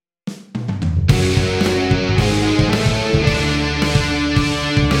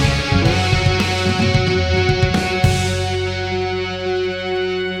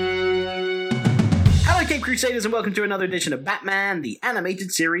Crusaders, and welcome to another edition of Batman, the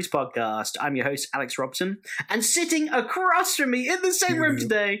Animated Series podcast. I'm your host, Alex Robson, and sitting across from me in the same room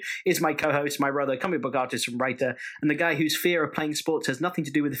today is my co-host, my brother, comic book artist and writer, and the guy whose fear of playing sports has nothing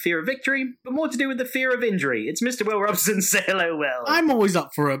to do with the fear of victory, but more to do with the fear of injury. It's Mr. Will Robson. Say hello, Will. I'm always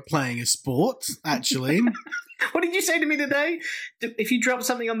up for playing a sport, actually. What did you say to me today? If you drop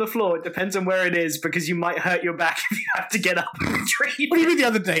something on the floor, it depends on where it is, because you might hurt your back if you have to get up and retrieve. What do you mean the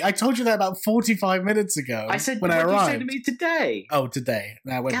other day? I told you that about 45 minutes ago. I said, when what I did arrived. you say to me today? Oh, today.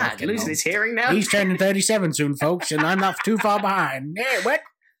 Now we're God, losing his hearing now? He's turning 37 soon, folks, and I'm not too far behind. Yeah, what?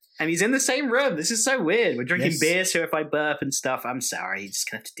 And he's in the same room. This is so weird. We're drinking beer, so if I burp and stuff, I'm sorry. You're just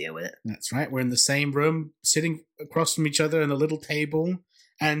going to have to deal with it. That's right. We're in the same room, sitting across from each other in a little table,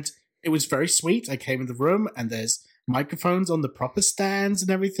 and it was very sweet. I came in the room, and there's microphones on the proper stands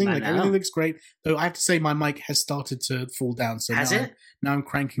and everything. Everything looks great. Though I have to say my mic has started to fall down. So now I'm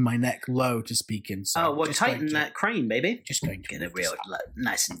cranking my neck low to speak in. So tighten that crane, baby. Just going to get it real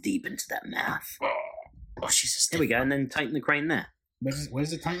nice and deep into that mouth. Oh, Jesus. There we go. And then tighten the crane there.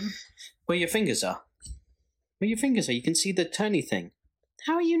 Where's it tighten? Where your fingers are. Where your fingers are. You can see the turny thing.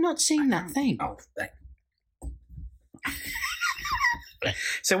 How are you not seeing that thing? Oh, thank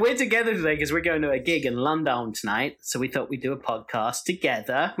So we're together today because we're going to a gig in London tonight. So we thought we'd do a podcast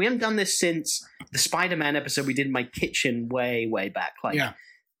together. We haven't done this since the Spider-Man episode we did in my kitchen way, way back,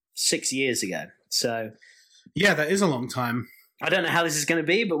 6 years ago. So yeah, that is a long time. I don't know how this is going to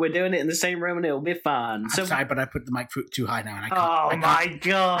be, but we're doing it in the same room and it'll be fun. I'm sorry, but I put the mic too high now, and I can't. Oh my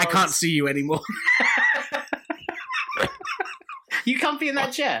God! I can't see you anymore. You comfy in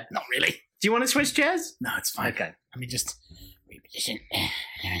that chair? Not really. Do you want to switch chairs? No, it's fine. Okay. Let me just reposition.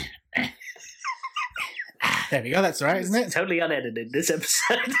 There we go. That's all right, isn't it? Totally unedited, this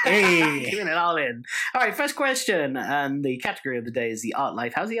episode. Hey. Keeping it all in. All right, first question. And the category of the day is the art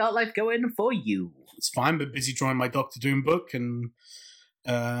life. How's the art life going for you? It's fine. Been busy drawing my Doctor Doom book, and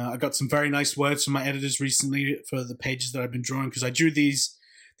I got some very nice words from my editors recently for the pages that I've been drawing, because I drew these.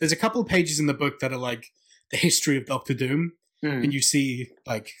 There's a couple of pages in the book that are like the history of Doctor Doom. And you see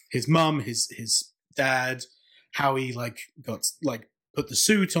like his mum, his dad, how he got put the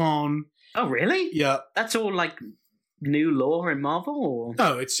suit on. Oh, really? Yeah. That's all like new lore in Marvel? Or?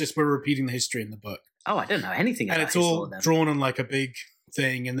 No, it's just we're repeating the history in the book. Oh, I don't know anything about it. And it's all drawn on like a big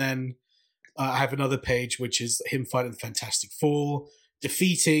thing. And then I have another page which is him fighting the Fantastic Four,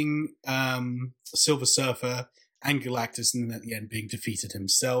 defeating Silver Surfer and Galactus, and then at the end being defeated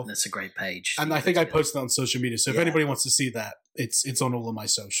himself. That's a great page. And I think I posted it on social media, so if anybody wants to see that, it's on all of my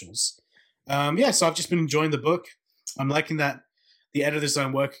socials. So I've just been enjoying the book. I'm liking that the editors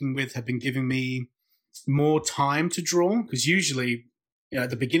I'm working with have been giving me more time to draw, because usually,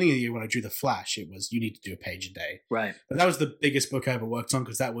 at the beginning of the year when I drew The Flash, it was you need to do a page a day. Right. But that was the biggest book I ever worked on,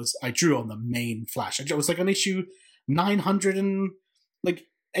 because I drew on the main Flash. It was like on issue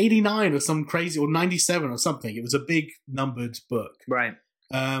 989 or some crazy, or 97 or something. It was a big numbered book. Right.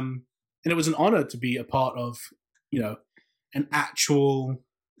 And it was an honor to be a part of, an actual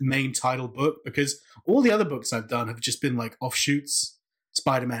main title book, because all the other books I've done have just been like offshoots.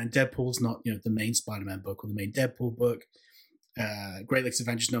 Spider-Man and Deadpool's not, the main Spider-Man book or the main Deadpool book. Great Lakes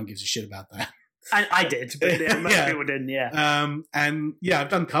Avengers, no one gives a shit about that. I did, but most people didn't, I've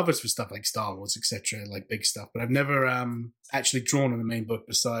done covers for stuff like Star Wars, etc., like big stuff, but I've never actually drawn on the main book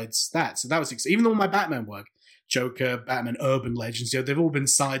besides that. So that was even though my Batman work, Joker, Batman Urban Legends, they've all been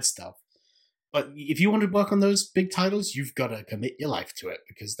side stuff. But if you want to work on those big titles, you've got to commit your life to it,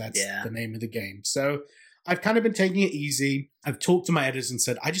 because that's the name of the game. So I've kind of been taking it easy. I've talked to my editors and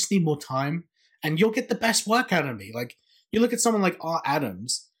said, I just need more time, and you'll get the best work out of me. Like, you look at someone like Art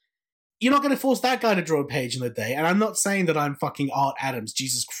Adams, you're not going to force that guy to draw a page in a day. And I'm not saying that I'm fucking Art Adams,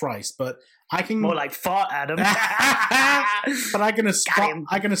 Jesus Christ, but I can... More like Fart Adams. But I can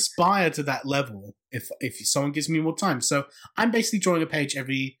aspire to that level if someone gives me more time. So I'm basically drawing a page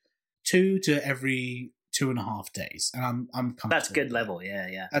every 2 to every 2.5 days. And I'm comfortable. That's a good level,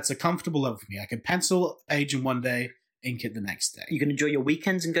 yeah. That's a comfortable level for me. I can pencil a page in one day, ink it the next day. You can enjoy your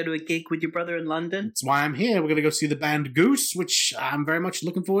weekends and go to a gig with your brother in London? That's why I'm here. We're going to go see the band Goose, which I'm very much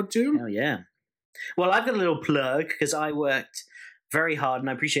looking forward to. Oh, yeah. Well, I've got a little plug, because I worked very hard, and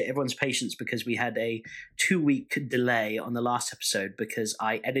I appreciate everyone's patience, because we had a 2-week delay on the last episode because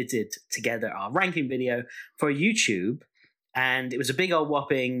I edited together our ranking video for YouTube, and it was a big old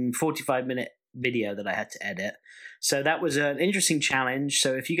whopping 45-minute video that I had to edit. So that was an interesting challenge.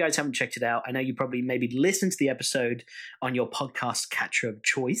 So if you guys haven't checked it out, I know you probably maybe listened to the episode on your podcast catcher of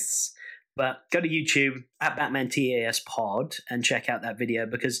choice, But go to YouTube at Batman TAS Pod and check out that video,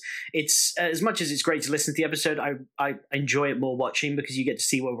 because it's, as much as it's great to listen to the episode, I enjoy it more watching, because you get to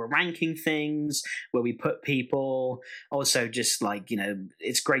see where we're ranking things, where we put people. Also, just like,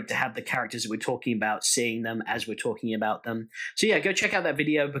 it's great to have the characters that we're talking about, seeing them as we're talking about them. So yeah, go check out that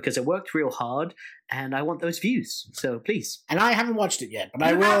video, because I worked real hard and I want those views. So please. And I haven't watched it yet, but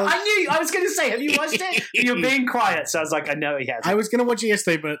I will. I knew. I was going to say, have you watched it? You're being quiet, so I was like, I know he has. I was going to watch it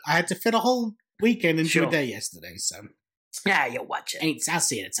yesterday, but I had to fit a whole weekend into Sure. a day yesterday, so. Yeah, you'll watch it. I'll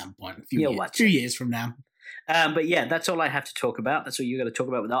see it at some point. You'll watch few it. years from now. But yeah, that's all I have to talk about. That's all you got to talk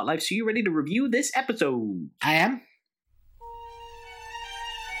about with Art Life. So you ready to review this episode? I am.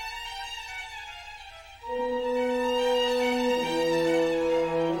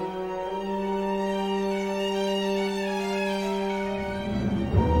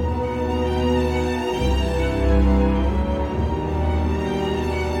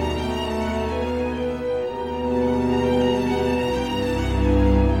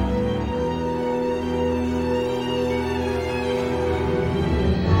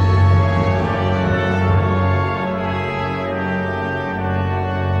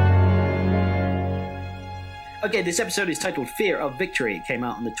 Okay, this episode is titled Fear of Victory. It came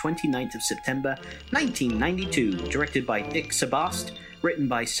out on the 29th of September, 1992. Directed by Dick Sabast. Written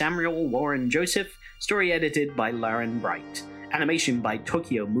by Samuel Warren Joseph. Story edited by Lauren Bright. Animation by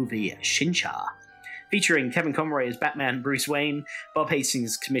Tokyo Movie Shinsha. Featuring Kevin Conroy as Batman Bruce Wayne, Bob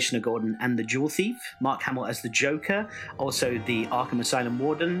Hastings as Commissioner Gordon and the Jewel Thief, Mark Hamill as the Joker, also the Arkham Asylum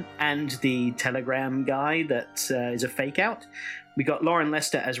Warden, and the Telegram guy that is a fake-out. We got Lauren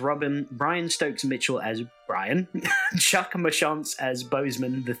Lester as Robin, Brian Stokes Mitchell as Brian, Chuck Machance as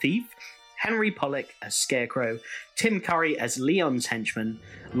Bozeman the Thief, Henry Pollock as Scarecrow, Tim Curry as Leon's henchman,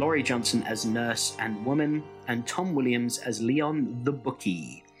 Laurie Johnson as Nurse and Woman, and Tom Williams as Leon the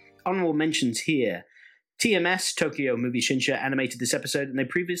Bookie. Honorable mentions here. TMS, Tokyo Movie Shinsha, animated this episode, and they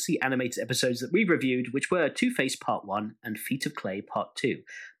previously animated episodes that we reviewed, which were Two-Face Part 1 and Feet of Clay Part 2.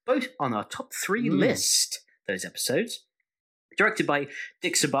 Both on our top 3 list, those episodes. Directed by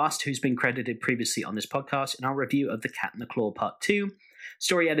Dick Sabast, who's been credited previously on this podcast in our review of The Cat and the Claw Part 2.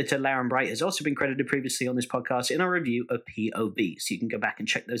 Story editor Lauren Bright has also been credited previously on this podcast in our review of POV, so you can go back and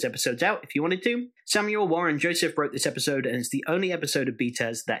check those episodes out if you wanted to. Samuel Warren Joseph wrote this episode, and it's the only episode of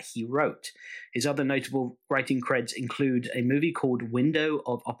BTAS that he wrote. His other notable writing creds include a movie called Window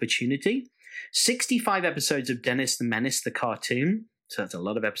of Opportunity, 65 episodes of Dennis the Menace the cartoon, so that's a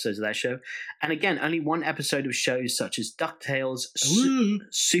lot of episodes of that show. And again, only one episode of shows such as DuckTales,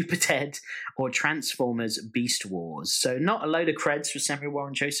 Super Ted, or Transformers Beast Wars. So not a load of creds for Samuel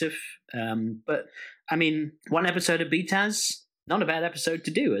Warren Joseph. But, I mean, one episode of BTAS, not a bad episode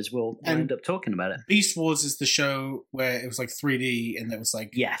to do, as we'll end up talking about it. Beast Wars is the show where it was like 3D and there was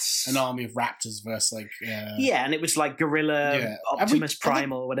like an army of raptors versus like... yeah, and it was like Gorilla, Optimus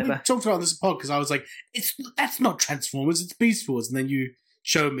Prime or whatever. We talked about this pod because I was like, that's not Transformers, it's Beast Wars. And then you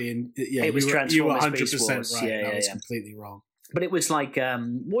showed me and it was Transformers, you were 100% Beast Wars. right. I was completely wrong. But it was like,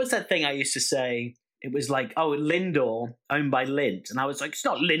 what was that thing I used to say? It was like, Lindor, owned by Lind. And I was like, it's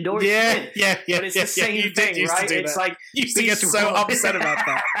not Lindor, it's Lind. Yeah. But it's the same thing, right? It's like... You used to get so upset about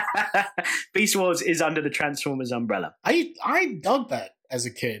that. Beast Wars is under the Transformers umbrella. I dug that as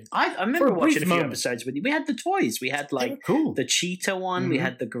a kid. I remember watching a few episodes with you. We had the toys. We had like the cheetah one. We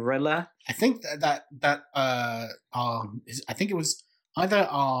had the gorilla. I think I think it was either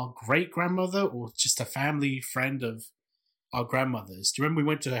our great grandmother or just a family friend of our grandmother's. Do you remember we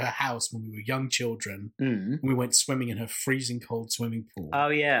went to her house when we were young children? And we went swimming in her freezing cold swimming pool. Oh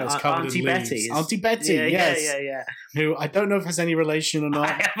yeah, Auntie Betty. Auntie Betty, yes. Yeah. Who I don't know if has any relation or not.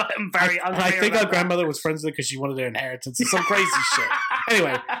 I think our grandmother was friends with her because she wanted her inheritance or some crazy shit.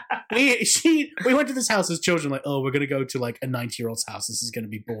 Anyway, we went to this house as children, like, oh, we're gonna go to like a 90-year-old's house. This is gonna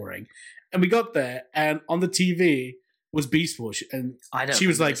be boring. And we got there, and on the TV was Beast Wars, and she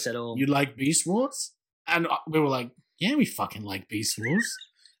was like, "You like Beast Wars?" And we were like, yeah, we fucking like Beast Wars.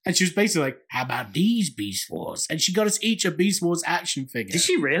 And she was basically like, how about these Beast Wars? And she got us each a Beast Wars action figure. Did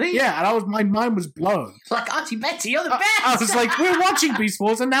she really? Yeah, and my mind was blown. Like, Auntie Betty, you're the best! I was like, we're watching Beast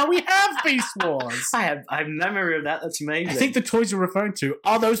Wars and now we have Beast Wars. I have no memory of that. That's amazing. I think the toys you're referring to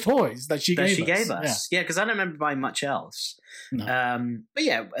are those toys that she gave us. Yeah, because I don't remember buying much else. No. But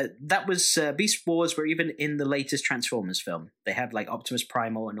yeah, that was Beast Wars were even in the latest Transformers film. They had like Optimus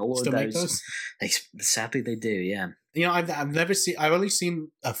Primal and all Still of those. Sadly, they do, yeah. You know, I've only seen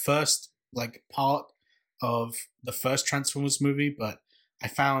a first like part of the first Transformers movie, but I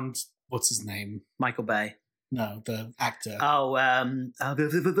found what's his name, Michael Bay. No, the actor.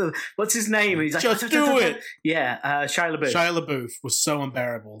 What's his name? He's like, Just do it. Yeah, Shia LaBeouf. Shia LaBeouf was so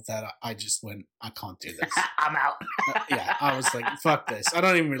unbearable that I just went, I can't do this. I'm out. Yeah, I was like, fuck this. I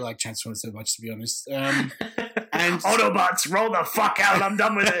don't even really like Transformers so much, to be honest. And Autobots, roll the fuck out. I'm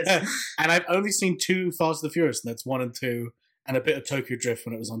done with this. And I've only seen 2 Fast and the Furious, and that's 1 and 2, and a bit of Tokyo Drift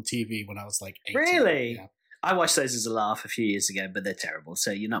when it was on TV when I was like 18. Really? Yeah. I watched those as a laugh a few years ago, but they're terrible, so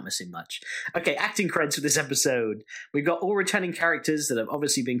you're not missing much. Okay, acting credits for this episode. We've got all returning characters that have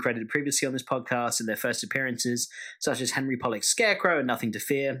obviously been credited previously on this podcast in their first appearances, such as Henry Pollock's Scarecrow and Nothing to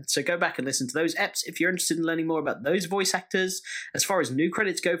Fear. So go back and listen to those eps if you're interested in learning more about those voice actors. As far as new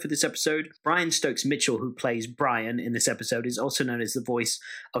credits go for this episode, Brian Stokes Mitchell, who plays Brian in this episode, is also known as the voice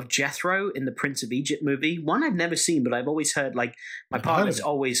of Jethro in the Prince of Egypt movie. One I've never seen, but I've always heard, like, my partner's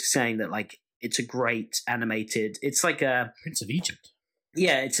always saying that, like, it's a great animated. It's like a Prince of Egypt.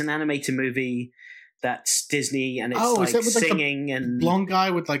 Yeah, it's an animated movie that's Disney, and it's is that with, singing like, and blonde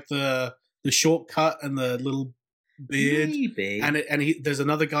guy with like the short cut and the little beard. Maybe. And there's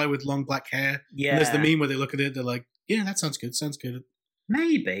another guy with long black hair. Yeah, and there's the meme where they look at it. They're like, yeah, that sounds good. Sounds good.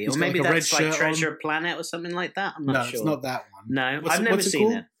 Maybe, He's or got, maybe like, a that's red like shirt Treasure on. Planet or something like that. I'm not No, sure. it's not that one. No, What's I've never it seen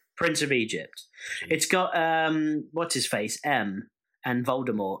called? it. Prince of Egypt. It's got what's his face, M, and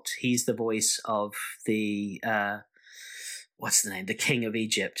Voldemort. He's the voice of the what's the name? The King of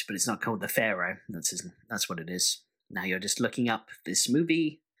Egypt, but it's not called the Pharaoh. That's what it is. Now you're just looking up this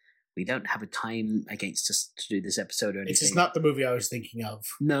movie. We don't have a time against us to do this episode or anything. It's just not the movie I was thinking of.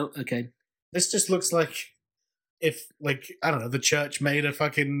 No, okay. This just looks like if, like, I don't know, the church made a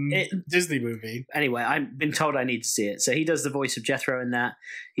fucking Disney movie. Anyway, I've been told I need to see it. So he does the voice of Jethro in that.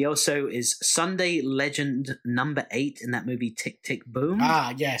 He also is Sunday Legend number 8 in that movie Tick, Tick, Boom.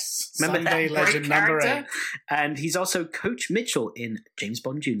 Ah, yes. Remember Sunday that great Legend number character? 8. And he's also Coach Mitchell in James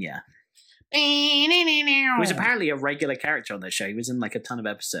Bond Jr. He was apparently a regular character on that show. He was in like a ton of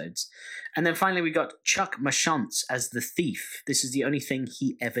episodes. And then finally we got Chuck Machance as the thief. This is the only thing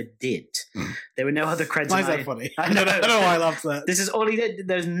he ever did. There were no other credits. Why is that funny? I don't know why I loved that. This is all he did.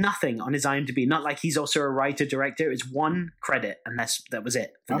 There's nothing on his IMDb. Not like he's also a writer, director. It's one credit, and that was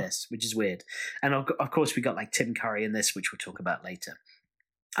it for this, which is weird. And of course we got like Tim Curry in this, which we'll talk about later.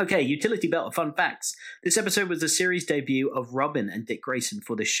 Okay, utility belt of fun facts. This episode was the series debut of Robin and Dick Grayson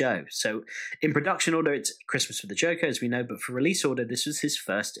for the show. So in production order, it's Christmas with the Joker, as we know, but for release order, this was his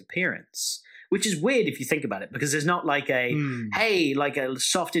first appearance. Which is weird if you think about it, because there's not like hey, like a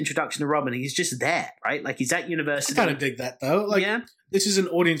soft introduction to Robin. He's just there, right? Like he's at university. I kind of dig that, though. Like, yeah. This is an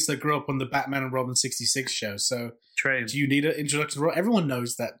audience that grew up on the Batman and Robin 66 show, so true. Do you need an introduction to Robin? Everyone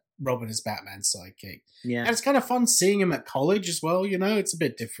knows that Robin is Batman's sidekick. Yeah. And it's kind of fun seeing him at college as well, you know? It's a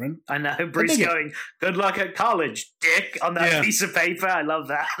bit different. I know. Bruce going, good luck at college, Dick, on that piece of paper. I love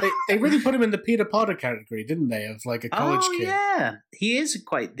that. They really put him in the Peter Parker category, didn't they? Of like a college kid. Yeah. He is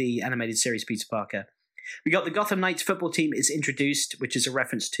quite the animated series Peter Parker. We got the Gotham Knights football team is introduced, which is a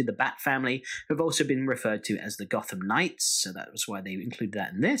reference to the Bat family, who have also been referred to as the Gotham Knights, so that was why they included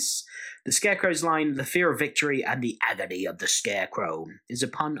that in this. The Scarecrow's line, the fear of victory and the agony of the Scarecrow, is a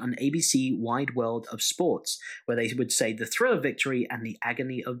pun on ABC Wide World of Sports, where they would say the thrill of victory and the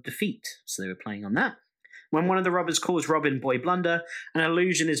agony of defeat, so they were playing on that. When one of the robbers calls Robin Boy Blunder, an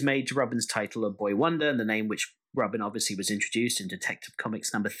allusion is made to Robin's title of Boy Wonder, and the name which Robin obviously was introduced in Detective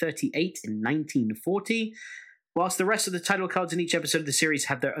Comics number 38 in 1940. Whilst the rest of the title cards in each episode of the series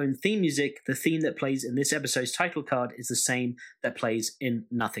have their own theme music, the theme that plays in this episode's title card is the same that plays in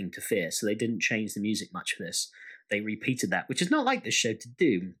Nothing to Fear, so they didn't change the music much for this. They repeated that, which is not like this show to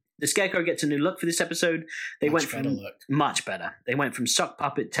do. The Scarecrow gets a new look for this episode. Much better. They went from sock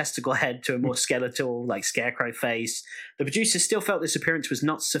puppet testicle head to a more skeletal, like Scarecrow face. The producers still felt this appearance was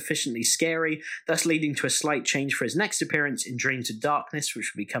not sufficiently scary, thus leading to a slight change for his next appearance in Dreams of Darkness,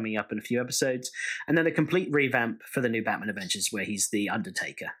 which will be coming up in a few episodes, and then a complete revamp for the new Batman Adventures, where he's the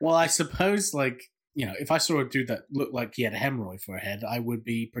Undertaker. Well, I suppose, like, you know, if I saw a dude that looked like he had a hemorrhoid for a head, I would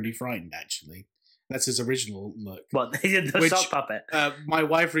be pretty frightened, actually. That's his original look. What, the sock puppet? My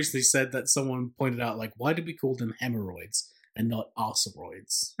wife recently said that someone pointed out, like, why did we call them hemorrhoids and not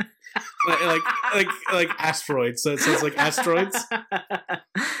arseroids? like asteroids. So it sounds like asteroids.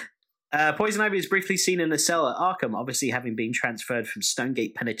 Poison Ivy is briefly seen in a cell at Arkham, obviously having been transferred from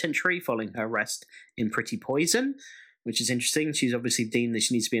Stonegate Penitentiary following her arrest in Pretty Poison, which is interesting. She's obviously deemed that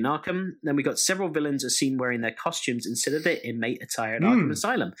she needs to be in Arkham. Then we got several villains are seen wearing their costumes instead of their inmate attire at Arkham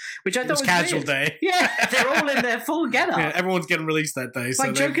Asylum, which I thought was casual weird. Day. Yeah, they're all in their full getup. Yeah, everyone's getting released that day.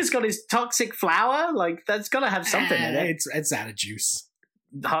 Like Joker's got his toxic flower. Like that's got to have something in it. It's out of juice.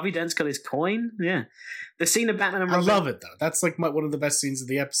 Harvey Dent's got his coin. Yeah, the scene of Batman and Robin. I love it though. That's like one of the best scenes of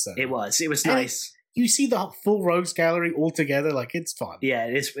the episode. It was nice. you see the full Rogues Gallery all together. Like, it's fun. Yeah,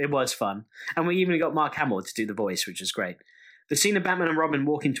 it was fun. And we even got Mark Hamill to do the voice, which is great. The scene of Batman and Robin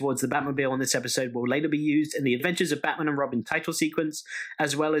walking towards the Batmobile in this episode will later be used in the Adventures of Batman and Robin title sequence,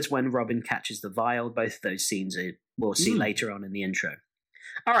 as well as when Robin catches the vial. Both of those scenes we'll see later on in the intro.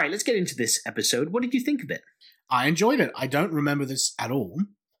 All right, let's get into this episode. What did you think of it? I enjoyed it. I don't remember this at all.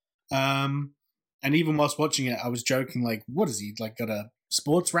 And even whilst watching it, I was joking, like, what is he, like, got a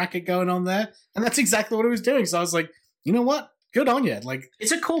sports racket going on there? And that's exactly what he was doing. So I was like, you know what? Good on you. Like,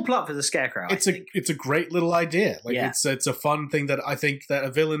 it's a cool plot for the Scarecrow. It's a great little idea. Like, it's a fun thing that I think that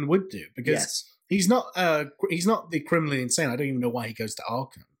a villain would do, because he's not the criminally insane. I don't even know why he goes to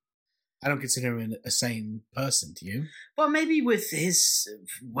Arkham. I don't consider him a sane person. Do you? Well, maybe with his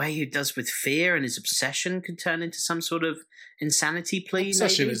way he does with fear and his obsession could turn into some sort of insanity plea.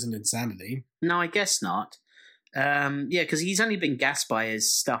 Obsession isn't insanity. No, I guess not. Because he's only been gassed by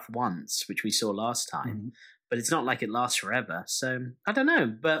his stuff once, which we saw last time. Mm-hmm. But it's not like it lasts forever. So, I don't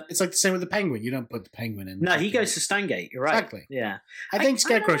know. But it's like the same with the Penguin. You don't put the Penguin in. No, he goes to Stonegate. You're right. Exactly. Yeah. I think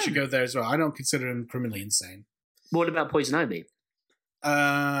Scarecrow should go there as well. I don't consider him criminally insane. What about Poison Ivy?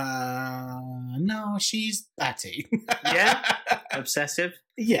 No, she's batty. Yeah? Obsessive?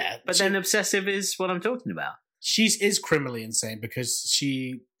 Yeah. But then obsessive is what I'm talking about. She is criminally insane because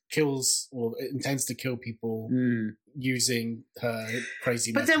she kills or intends to kill people using her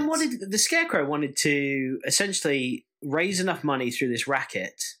crazy methods. Then the Scarecrow wanted to essentially raise enough money through this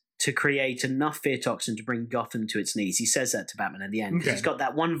racket to create enough fear toxin to bring Gotham to its knees. He says that to Batman at the end. Okay. He's got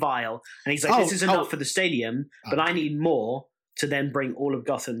that one vial and he's like, this is enough for the stadium, but I need more to then bring all of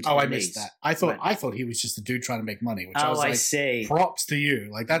Gotham to the I knees. missed that. I thought he was just a dude trying to make money, which I was like, see. Props to you.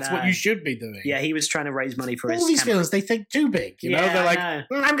 Like, that's what you should be doing. Yeah, he was trying to raise money for all these villains, they think too big. You know, they're like,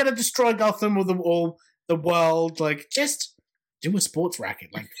 I'm going to destroy Gotham or the world. Like, just do a sports racket.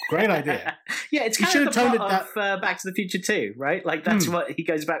 Like, great idea. Yeah, it's kind of the plot of Back to the Future 2, right? Like, that's what he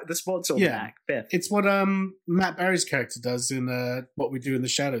goes back with the sports almanac. Yeah. It's what Matt Berry's character does in What We Do in the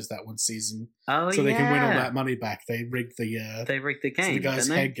Shadows that one season. Oh, so they can win all that money back. They rig the game. So the guy's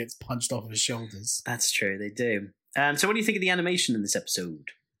head gets punched off his shoulders. That's true, they do. So what do you think of the animation in this episode?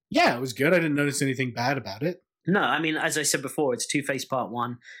 Yeah, it was good. I didn't notice anything bad about it. No, I mean, as I said before, it's Two-Face Part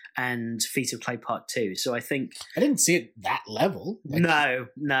 1 and Feet of Clay Part 2. So I think... I didn't see it that level. Like,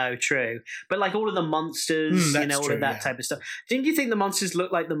 no, true. But like all of the monsters, all of that type of stuff. Didn't you think the monsters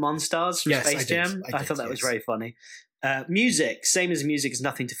looked like the Monstars from Space Jam? I thought that was very funny. Music, same as music, is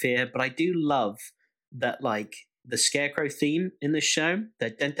Nothing to Fear, but I do love that, like, the Scarecrow theme in this show.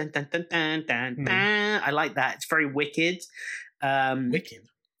 The dun dun dun dun dun dun dun. I like that. It's very wicked. Wicked?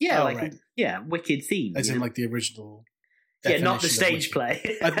 Yeah, wicked theme. As in, like, the original. Yeah, not the stage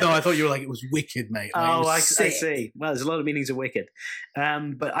play. No, I thought you were like, it was wicked, mate. Like, I see. Well, there's a lot of meanings of wicked.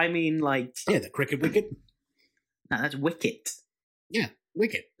 But I mean, like... Yeah, the cricket wicket. No, that's wicked. Yeah,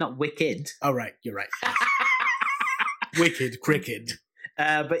 wicked. Not wicked. Oh, right, you're right. Wicked, cricket.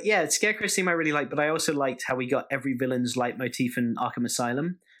 But yeah, Scarecrow's theme I really liked, but I also liked how we got every villain's leitmotif in Arkham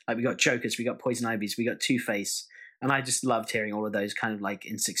Asylum. Like, we got Jokers, we got Poison Ivies, we got Two-Face. And I just loved hearing all of those kind of like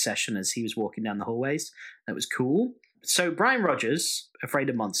in succession as he was walking down the hallways. That was cool. So Brian Rogers, afraid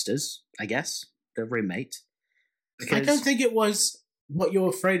of monsters, I guess, the roommate. I don't think it was what you're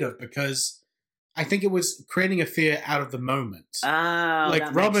afraid of, because I think it was creating a fear out of the moment. Oh, like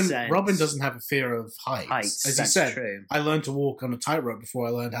that Robin, makes sense. Robin doesn't have a fear of heights. As you said, true. I learned to walk on a tightrope before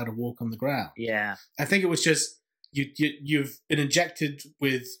I learned how to walk on the ground. Yeah. I think it was just you've been injected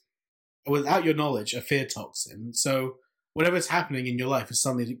without your knowledge, a fear toxin. So whatever's happening in your life is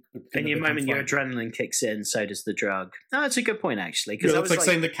suddenly... In your moment, your adrenaline kicks in, so does the drug. No, that's a good point, actually. Because it's like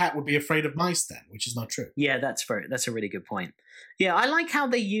saying the cat would be afraid of mice then, which is not true. Yeah, that's a really good point. Yeah, I like how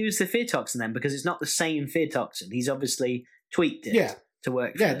they use the fear toxin then, because it's not the same fear toxin. He's obviously tweaked it to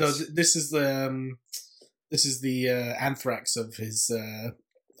work for this is the anthrax of his...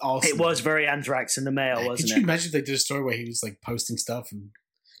 arsenal. It was very anthrax in the mail, wasn't it? Could you imagine if they did a story where he was like posting stuff and...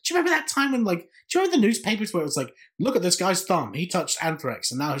 Do you remember that time when, like, do you remember the newspapers where it was like, look at this guy's thumb, he touched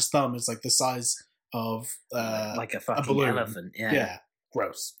anthrax, and now his thumb is like the size of like a fucking balloon. elephant. Yeah,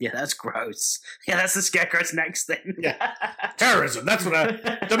 gross. Yeah, that's gross. Yeah, that's the Scarecrow's next thing. Yeah, terrorism. That's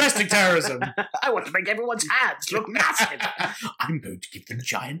what domestic terrorism. I want to make everyone's hands look massive. I'm going to give them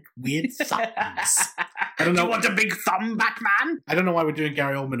giant, weird thumbs. I don't know. You want a big thumb, Batman? I don't know why we're doing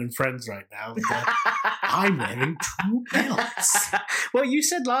Gary Oldman and Friends right now. I'm wearing 2 belts. Well, you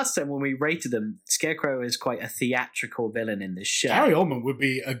said last time when we rated him, Scarecrow is quite a theatrical villain in this show. Gary Oldman would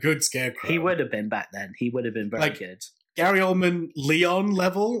be a good Scarecrow. He would have been back then. He would have been very good. Gary Oldman Leon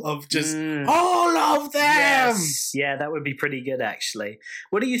level of just all of them. Yes. Yeah, that would be pretty good, actually.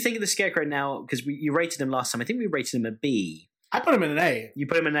 What do you think of the Scarecrow now? Because you rated him last time. I think we rated him a B. I put him in an A. You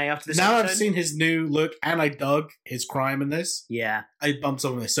put him in an A after this Now episode? I've seen his new look, and I dug his crime in this. Yeah. I bumped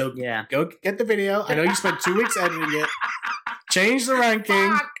over this. So Yeah. go get the video. I know you spent 2 weeks editing it. Change the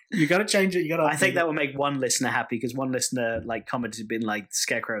ranking. You got to change it. You got to. I think that will make one listener happy because one listener commented been like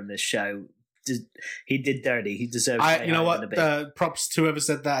Scarecrow in this show. He did dirty. He deserves. You know what? Props to whoever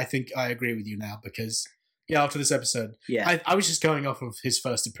said that. I think I agree with you now because after this episode, I was just going off of his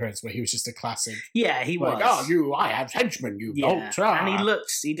first appearance where he was just a classic. Yeah, he was. I have henchmen. You don't try. And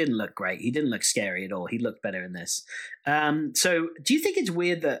he didn't look great. He didn't look scary at all. He looked better in this. So, do you think it's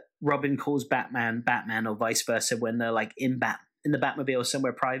weird that Robin calls Batman or vice versa when they're like in the Batmobile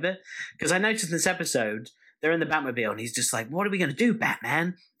somewhere private? Because I noticed in this episode they're in the Batmobile and he's just like, "What are we going to do,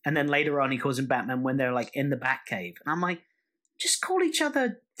 Batman?" And then later on he calls him Batman when they're like in the Batcave, and I'm like, just call each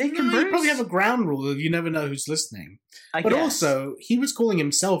other Dick and Bruce. You probably have a ground rule. You never know who's listening. I but guess. Also, he was calling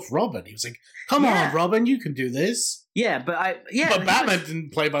himself Robin. He was like, "Come on, Robin, you can do this." Yeah, but But Batman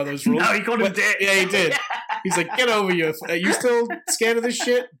didn't play by those rules. No, he called him Dick. Yeah, he did. He's like, "Get over you. Are you still scared of this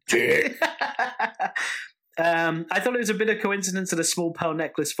shit, Dick?" I thought it was a bit of coincidence that a small pearl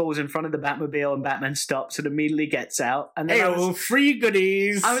necklace falls in front of the Batmobile and Batman stops and immediately gets out. And then free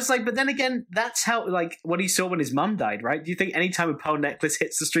goodies. I was like, but then again, that's how what he saw when his mum died, right? Do you think anytime a pearl necklace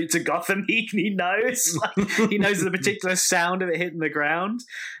hits the streets of Gotham, he knows? He knows the particular sound of it hitting the ground?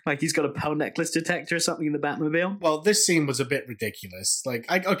 Like he's got a pearl necklace detector or something in the Batmobile? Well, this scene was a bit ridiculous.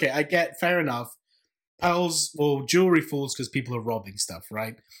 I get, fair enough. Jewelry falls because people are robbing stuff,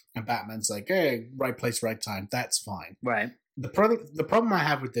 right? And Batman's like, "Hey, right place, right time." That's fine. Right. The problem I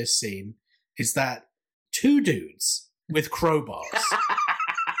have with this scene is that two dudes with crowbars,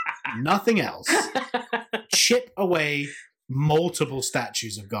 nothing else, chip away multiple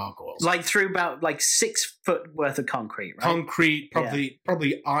statues of gargoyles. Like through about 6 foot worth of concrete, right? Concrete, probably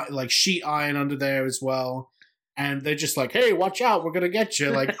like sheet iron under there as well. And they're just like, "Hey, watch out, we're going to get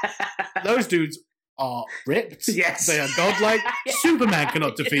you." Like, those dudes are ripped. Yes. They are godlike. Superman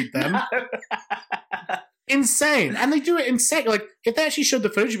cannot defeat them. No. Insane. And they do it insane. Like, if they actually showed the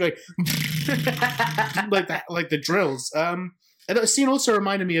footage, you'd be like, like that, like the drills. And that scene also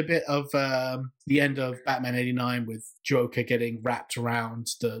reminded me a bit of the end of Batman 89 with Joker getting wrapped around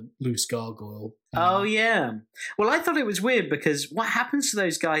the loose gargoyle. Oh, yeah. Well, I thought it was weird because what happens to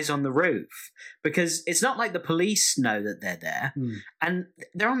those guys on the roof? Because it's not like the police know that they're there. And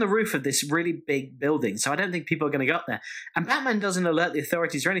they're on the roof of this really big building, so I don't think people are going to go up there. And Batman doesn't alert the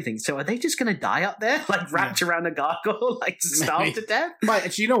authorities or anything, so are they just going to die up there? Like wrapped around a gargoyle, like starved to death? But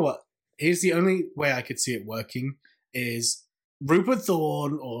actually, you know what? Here's the only way I could see it working is Rupert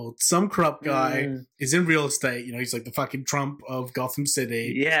Thorne or some corrupt guy is in real estate. You know, he's like the fucking Trump of Gotham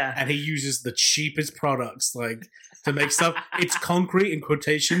City. Yeah. And he uses the cheapest products like to make stuff. It's concrete in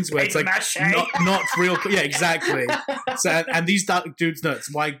quotations where it's like not real. Yeah, exactly. So and these dudes know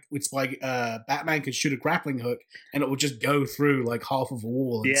it's why Batman can shoot a grappling hook and it will just go through like half of a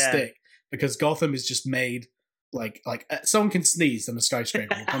wall and stick because Gotham is just made like someone can sneeze and a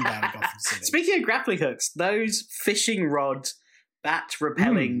skyscraper will come down in Gotham City. Speaking of grappling hooks, those fishing rod bat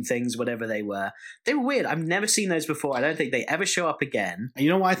repelling things, whatever they were weird. I've never seen those before. I don't think they ever show up again. And you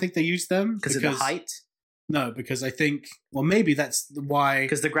know why I think they used them? Because of the height? No, because I think, well, maybe that's why.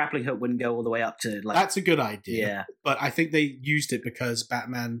 Because the grappling hook wouldn't go all the way up to like. That's a good idea. Yeah. But I think they used it because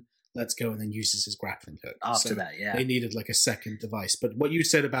Batman lets go and then uses his grappling hook. After that, yeah. They needed like a second device. But what you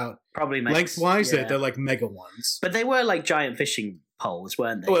said about probably lengthwise, they're like mega ones. But they were like giant fishing poles,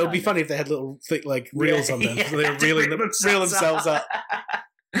 weren't they? Well, it would be funny if they had little thick like reels on them. So they were reel themselves up.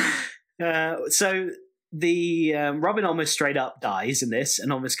 So the Robin almost straight up dies in this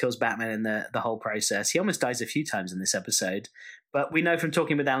and almost kills Batman in the whole process. He almost dies a few times in this episode. But we know from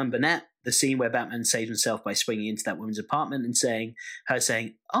talking with Alan Burnett, the scene where Batman saves himself by swinging into that woman's apartment and saying,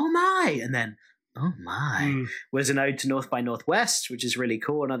 "Oh my," and then, "Oh my," was an ode to North by Northwest, which is really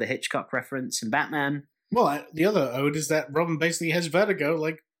cool. Another Hitchcock reference in Batman. Well, the other ode is that Robin basically has vertigo,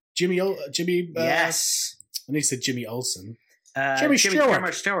 like Jimmy. Yes, and he said Jimmy Olsen. Jimmy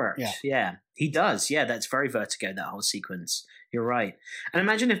Stewart. Yeah, he does. Yeah, that's very Vertigo, that whole sequence. You're right. And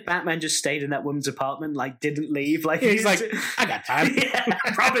imagine if Batman just stayed in that woman's apartment, like didn't leave. Like he's like, "I got time." Yeah,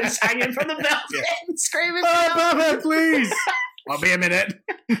 Robin's hanging from the building, screaming, "Oh, Batman, please!" I'll be a minute.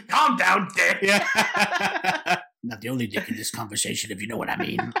 Calm down, Dick. Yeah. Not the only dick in this conversation, if you know what I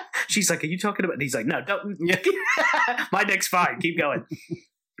mean. She's like, "Are you talking about?" And he's like, "No, don't." My dick's fine. Keep going.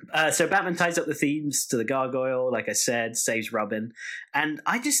 So Batman ties up the thieves to the gargoyle, like I said, saves Robin. And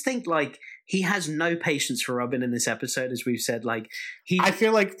I just think, like, he has no patience for Robin in this episode, as we've said. Like I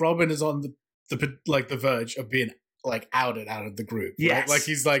feel like Robin is on the verge of being like outed out of the group. Right? Yes. Like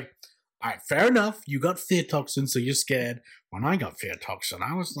he's like, all right, fair enough. You got fear toxin, so you're scared. When I got fear toxin,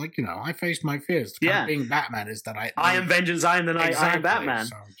 I was like, I faced my fears. Kind of being Batman is that I am vengeance, I am the night, I am Batman.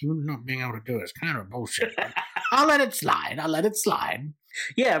 So you not being able to do it is kind of bullshit. I'll let it slide.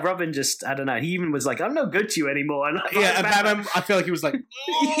 Yeah, Robin just, I don't know. He even was like, I'm no good to you anymore. And and Batman, I feel like he was like,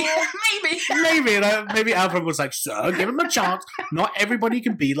 maybe. And maybe Alfred was like, sir, give him a chance. Not everybody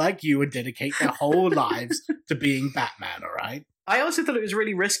can be like you and dedicate their whole lives to being Batman, all right? I also thought it was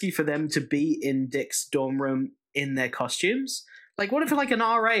really risky for them to be in Dick's dorm room in their costumes. Like, what if like an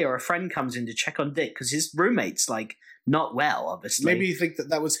RA or a friend comes in to check on Dick because his roommate's like not well, obviously. Maybe you think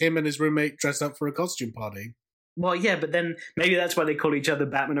that was him and his roommate dressed up for a costume party. Well, yeah, but then maybe that's why they call each other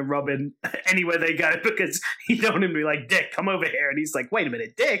Batman and Robin anywhere they go, because you don't want him to be like, Dick, come over here. And he's like, wait a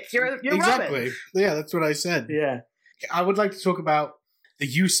minute, Dick, you're exactly. Robin. Yeah, that's what I said. Yeah. I would like to talk about the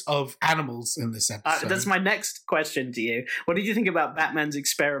use of animals in this episode. That's my next question to you. What did you think about Batman's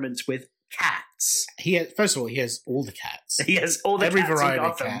experiments with cats? First of all, he has all the cats. He has all the every cats variety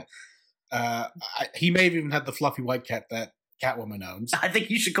of cat. He may have even had the fluffy white cat that Catwoman owns. I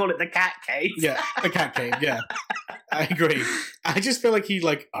think you should call it the cat cave. Yeah, the cat cave, yeah. I agree. I just feel like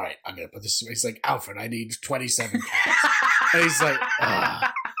all right, I'm going to put this. He's like, Alfred, I need 27 cats. And he's like,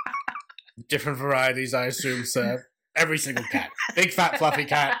 different varieties, I assume, sir. Every single cat. Big, fat, fluffy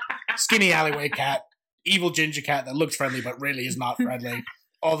cat. Skinny alleyway cat. Evil ginger cat that looks friendly but really is not friendly.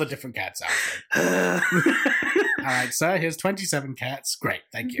 All the different cats, Alfred. All right, sir, here's 27 cats. Great,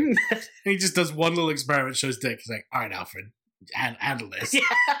 thank you. And he just does one little experiment, shows Dick. He's like, all right, Alfred, handle this. Yeah.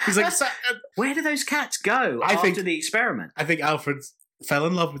 He's like, where do those cats go after the experiment? I think Alfred fell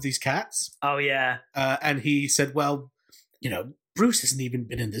in love with these cats. Oh, yeah. And he said, well, Bruce hasn't even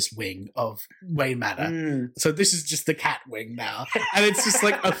been in this wing of Wayne Manor. So this is just the cat wing now. And it's just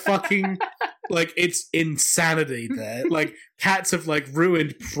like a fucking, like, it's insanity there. Like, cats have, like,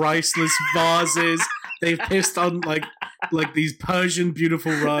 ruined priceless vases. They've pissed on, like these Persian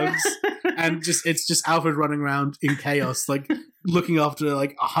beautiful rugs. And it's just Alfred running around in chaos, like, looking after,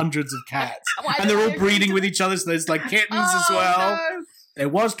 like, hundreds of cats. And they're all breeding with each other, so there's, like, kittens as well. No. There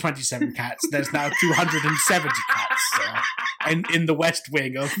was 27 cats. There's now 270 cats. And in the West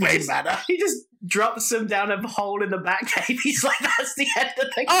Wing of Wayne Manor. He just drops them down a hole in the back cave. He's like, that's the end of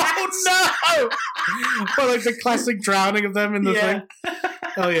the cats. Oh, no! Well, like the classic drowning of them in the thing.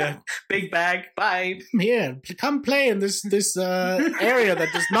 Oh, yeah. Big bag, bye. Here, come play in this area that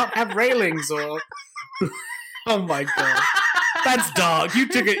does not have railings or... Oh, my God. That's dark. You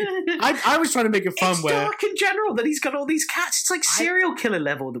took it. I was trying to make it fun. It's dark in general that he's got all these cats. It's like serial killer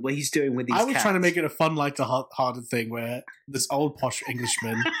level what he's doing with these cats. I was trying to make it a fun, light-hearted thing where this old posh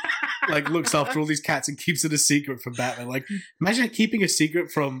Englishman like looks after all these cats and keeps it a secret from Batman. Like, imagine keeping a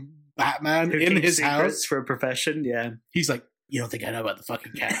secret from Batman in his house for a profession. Yeah, he's like, you don't think I know about the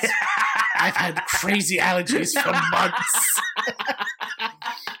fucking cats? I've had crazy allergies for months.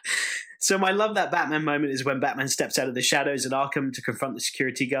 So my love that Batman moment is when Batman steps out of the shadows at Arkham to confront the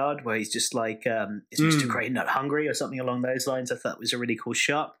security guard, where he's just like, is Mr. Crane not hungry or something along those lines. I thought it was a really cool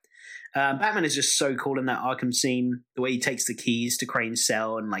shot. Batman is just so cool in that Arkham scene, the way he takes the keys to Crane's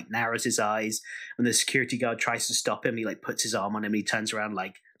cell and like narrows his eyes. When the security guard tries to stop him, he like puts his arm on him and he turns around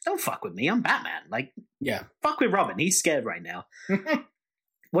like, don't fuck with me, I'm Batman. Like, yeah, fuck with Robin, he's scared right now.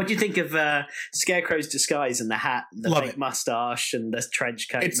 What do you think of Scarecrow's disguise and the hat and the fake mustache and the trench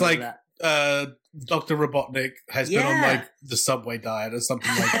coat? It's like that? Dr. Robotnik has been on like the Subway diet or something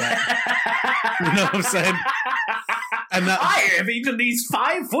like that. You know what I'm saying? And I have eaten these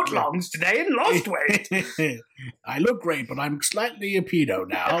 5 footlongs today and lost weight. I look great, but I'm slightly a pedo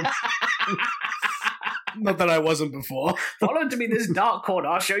now. Not that I wasn't before. Follow to me this dark corner.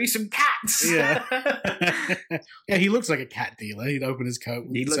 I'll show you some cats. Yeah. Yeah, he looks like a cat dealer. He'd open his coat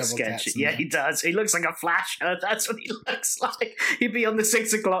with he looks sketchy. Yeah, he does. He looks like a flasher. That's what he looks like. He'd be on the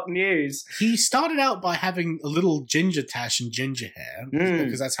 6 o'clock news. He started out by having a little ginger tash and ginger hair,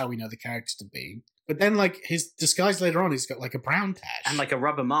 because that's how we know the character to be. But then, like, his disguise later on, he's got, like, a brown tash. And, like, a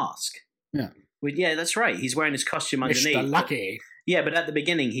rubber mask. Yeah. Well, yeah, that's right. He's wearing his costume underneath. Mr. Lucky. Yeah, but at the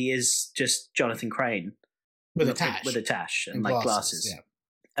beginning, he is just Jonathan Crane. With a tash. With a tash and like glasses.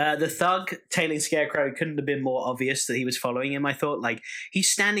 Yeah. The thug tailing Scarecrow couldn't have been more obvious that he was following him, I thought. Like, he's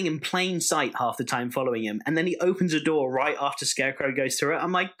standing in plain sight half the time following him, and then he opens a door right after Scarecrow goes through it.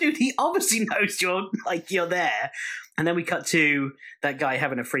 I'm like, dude, he obviously knows you're there. And then we cut to that guy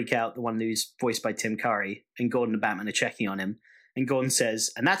having a freak out, the one who's voiced by Tim Curry, and Gordon and Batman are checking on him. And Gordon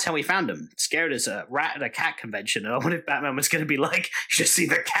says, and that's how we found him. Scared as a rat at a cat convention. And I wonder if Batman was going to be like, you should see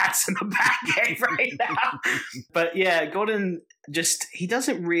the cats in the Batcave right now. But yeah, Gordon he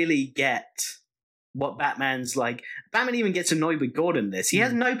doesn't really get what Batman's like. Batman even gets annoyed with Gordon in this. He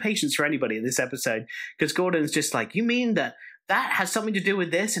has no patience for anybody in this episode because Gordon's just like, you mean that has something to do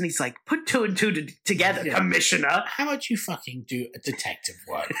with this? And he's like, put two and two together, Commissioner. How about you fucking do a detective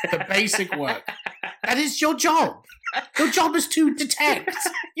work? The basic work. That is your job. Your job is to detect.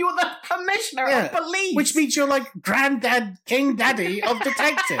 You're the Commissioner of Police. Which means you're like granddad, king daddy of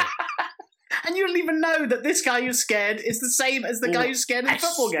detective. And you don't even know that this guy who's scared is the same as the guy who's scared in the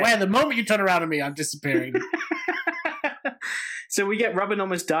football game. The moment you turn around on me, I'm disappearing. So we get Robin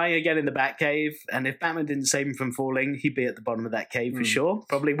almost dying again in the Batcave, and if Batman didn't save him from falling, he'd be at the bottom of that cave for sure.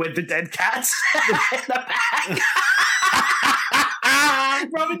 Probably with the dead cats in the back.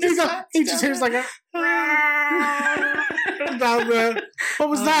 Robin he just hears like a down there. What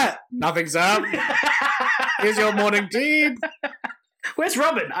was that? Nothing's up. Here's your morning tea. Where's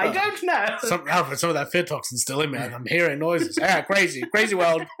Robin? I don't know. Some of that fear toxin's still in me. I'm hearing noises. Yeah, crazy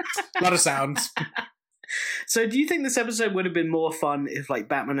world. A lot of sounds. So do you think this episode would have been more fun if like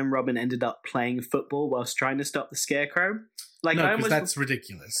Batman and Robin ended up playing football whilst trying to stop the Scarecrow? Like, no, because that's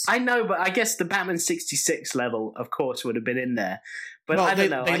ridiculous. I know, but I guess the Batman 66 level, of course, would have been in there. But I don't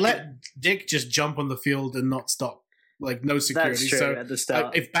know. They let Dick just jump on the field and not stop. Like, no security. That's true, so at the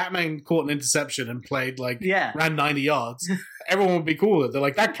start. If Batman caught an interception and played, ran 90 yards, everyone would be cooler. They're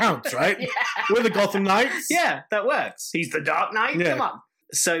like, that counts, right? We're the Gotham Knights. Yeah, that works. He's the Dark Knight. Yeah. Come on.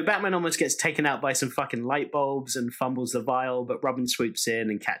 So Batman almost gets taken out by some fucking light bulbs and fumbles the vial, but Robin swoops in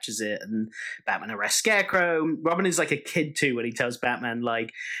and catches it, and Batman arrests Scarecrow. Robin is like a kid too when he tells Batman,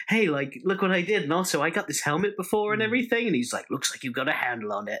 like, hey, like, look what I did, and also I got this helmet before and everything, and he's like, looks like you've got a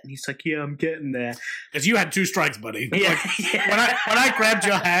handle on it, and he's like, yeah, I'm getting there. Because you had 2 strikes, buddy. Yeah. When I grabbed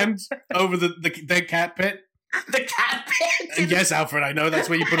your hand over the dead cat pit, the cat pit? And yes, Alfred, I know that's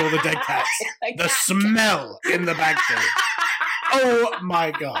where you put all the dead cats. The smell in the back there. Oh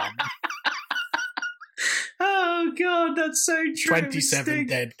my god. Oh god, that's so true. 27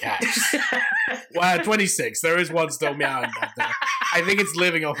 dead cats. Well, 26. There is one still meowing back there. I think it's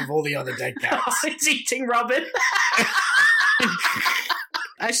living off of all the other dead cats. Oh, it's eating Robin.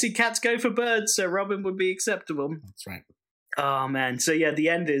 Actually, cats go for birds, so Robin would be acceptable. That's right. Oh, man. So, yeah, the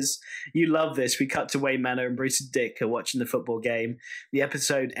end is, you love this. We cut to Wayne Manor and Bruce and Dick are watching the football game. The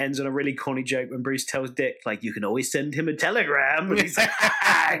episode ends on a really corny joke when Bruce tells Dick, like, you can always send him a telegram. And he's like,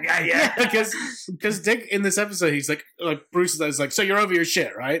 yeah. Because Dick, in this episode, he's like Bruce is like, so you're over your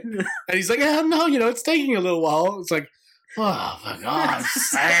shit, right? And he's like, yeah, no, it's taking a little while. It's like, oh, for God's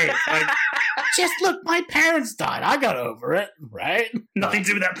sake. Like, just look, my parents died. I got over it, right? Nothing to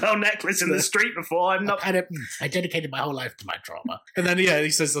do with that pearl necklace in the street before. I dedicated my whole life to my trauma. And then, he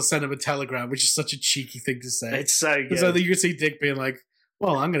says they'll send him a telegram, which is such a cheeky thing to say. It's so good. So you can see Dick being like,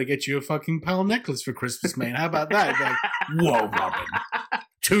 well, I'm going to get you a fucking pearl necklace for Christmas, man. How about that? Like, whoa, Robin.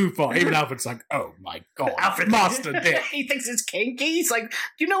 Too far. Even Alfred's like, oh my god, Alfred, Master Dick. He thinks it's kinky. He's like, do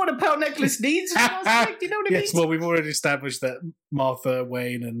you know what a pearl necklace needs? Do you know what it means? Yes, well, we've already established that Martha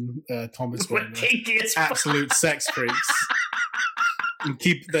Wayne and Thomas Wayne are absolute sex freaks. And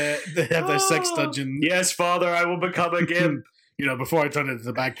they have their sex dungeon. Yes, father, I will become a gimp. Before I turned into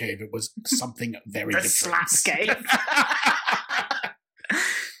the Batcave, it was something very different. Slapscape.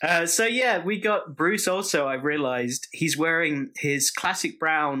 So yeah, we got Bruce also, I realized, he's wearing his classic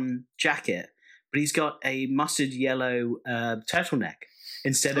brown jacket, but he's got a mustard yellow turtleneck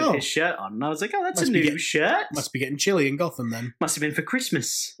instead of his shirt on. And I was like, oh, that's a new shirt. Must be getting chilly in Gotham then. Must have been for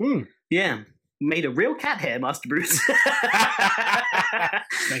Christmas. Mm. Yeah. Made a real cat hair, Master Bruce.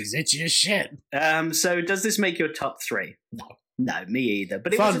 Makes itchy as shit. So does this make your top 3? No, me either.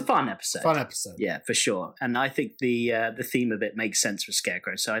 But it was a fun episode. Fun episode. Yeah, for sure. And I think the theme of it makes sense for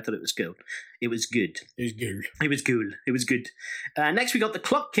Scarecrow, so I thought it was good. It was good. It was good. Next, we got The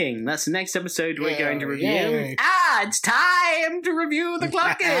Clock King. That's the next episode we're going to review. Yay. It's time to review The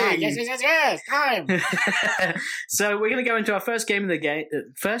Clock King. Yes, time. So we're going to go into our first game of the game.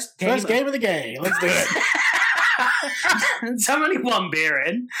 First game of the game. Let's do it. It's only one beer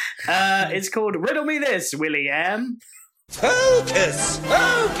in. It's called Riddle Me This, William. Focus!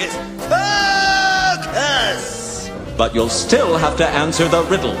 Focus! Focus! But you'll still have to answer the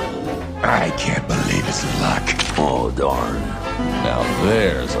riddle. I can't believe it's luck. Oh, darn. Now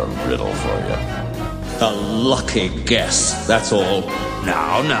there's a riddle for you. A lucky guess, that's all.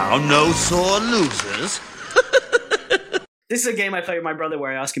 Now, no sore losers. This is a game I play with my brother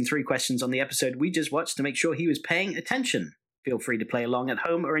where I ask him 3 questions on the episode we just watched to make sure he was paying attention. Feel free to play along at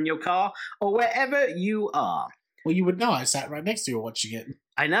home or in your car or wherever you are. Well, you would know. I sat right next to you watching it.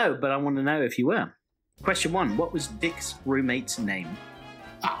 I know, but I want to know if you were. Question 1. What was Dick's roommate's name?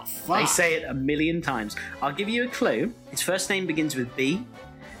 Oh, fuck. They say it a million times. I'll give you a clue. His first name begins with B,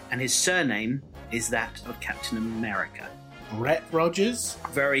 and his surname is that of Captain America. Brett Rogers?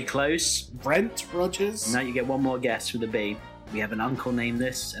 Very close. Brent Rogers? Now you get one more guess with a B. We have an uncle named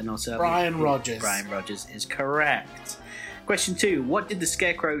this, and also... Brian Rogers. Brian Rogers is correct. Question 2. What did the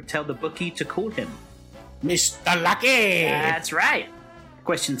Scarecrow tell the bookie to call him? Mr. Lucky! That's right.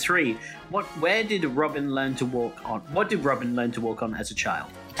 Question 3. Where did Robin learn to walk on? What did Robin learn to walk on as a child?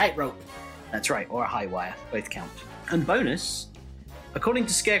 Tightrope. That's right, or a high wire. Both count. And bonus, according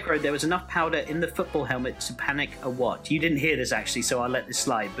to Scarecrow, there was enough powder in the football helmet to panic a what? You didn't hear this, actually, so I'll let this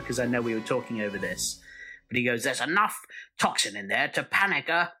slide because I know we were talking over this. But he goes, there's enough toxin in there to panic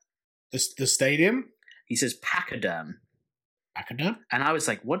a... The stadium? He says pachyderm. Pachyderm? And I was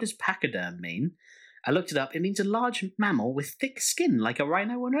like, what does pachyderm mean? I looked it up. It means a large mammal with thick skin, like a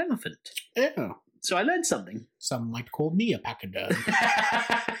rhino or an elephant. Yeah. So I learned something. Some might call me a pachyderm.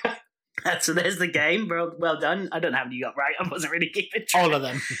 So there's the game. Well done. I don't know how many you got right. I wasn't really keeping track. All of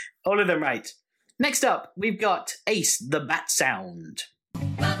them. All of them right. Next up, we've got Ace the Bat Sound.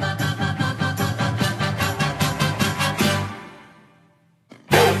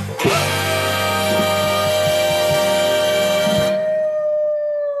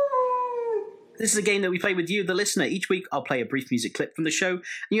 This is a game that we play with you, the listener. Each week, I'll play a brief music clip from the show, and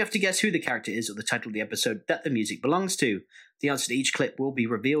you have to guess who the character is or the title of the episode that the music belongs to. The answer to each clip will be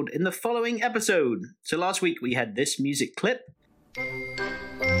revealed in the following episode. So last week, we had this music clip.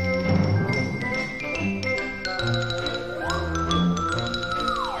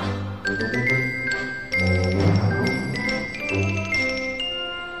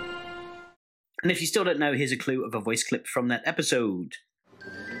 And if you still don't know, here's a clue of a voice clip from that episode.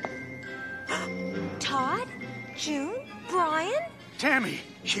 Todd? June? Brian? Tammy,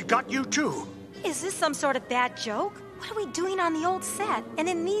 she got you too. Is this some sort of bad joke? What are we doing on the old set and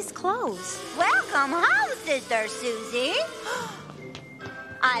in these clothes? Welcome home, Sister Susie.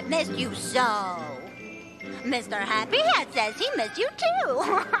 I've missed you so. Mr. Happyhead says he missed you too.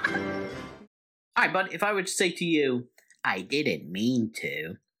 All right, bud, if I were to say to you, I didn't mean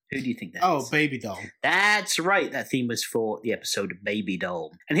to, who do you think that is? Oh, Baby Doll. That's right. That theme was for the episode Baby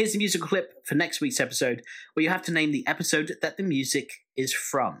Doll. And here's the musical clip for next week's episode, where you have to name the episode that the music is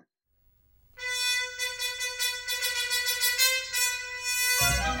from.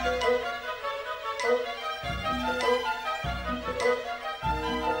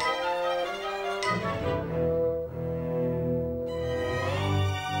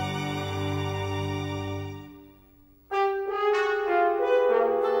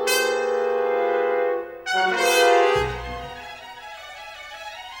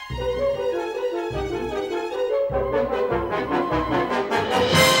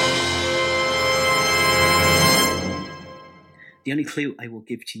 The only clue I will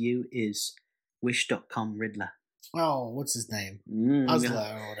give to you is Wish.com Riddler. Oh, what's his name? Puzzler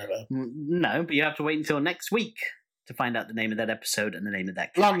or whatever. No, but you have to wait until next week to find out the name of that episode and the name of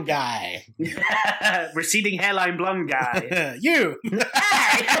that Blonde guy. receding hairline blonde guy. You!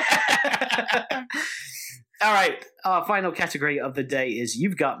 All right, our final category of the day is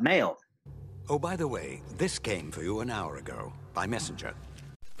You've Got Mail. Oh, by the way, this came for you an hour ago by messenger.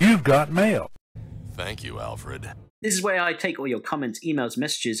 You've got mail. Thank you, Alfred. This is where I take all your comments, emails,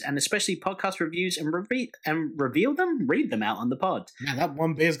 messages, and especially podcast reviews and reveal them, read them out on the pod. Man, that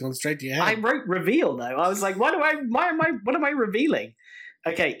one beer's gone straight to your head. I wrote reveal though. I was like, what am I revealing?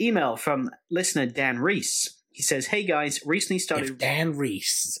 Okay, email from listener Dan Reese. He says, "Hey guys, recently started." If Dan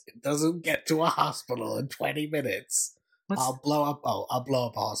Reese doesn't get to a hospital in 20 minutes, I'll blow up a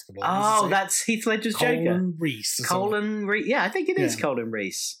hospital. Oh, that's Heath Ledger's Joker. Colin Reese. Colin Reese. Yeah, I think it is Colin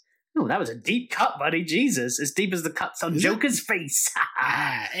Reese. Oh, that was a deep cut, buddy. Jesus. As deep as the cuts on Joker's face.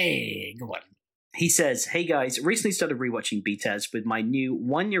 Hey, go on. He says, "Hey guys, recently started rewatching BTAS with my new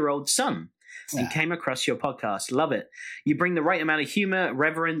 1-year-old son and came across your podcast. Love it. You bring the right amount of humor,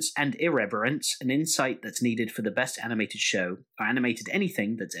 reverence, and irreverence, an insight that's needed for the best animated show or animated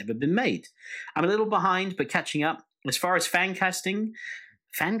anything that's ever been made. I'm a little behind, but catching up. As far as casting?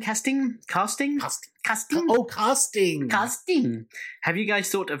 Oh, casting. Casting. Have you guys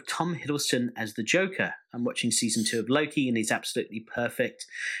thought of Tom Hiddleston as the Joker? I'm watching season 2 of Loki, and he's absolutely perfect."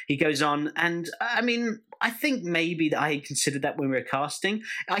 He goes on, and I mean, I think maybe that I had considered that when we were casting.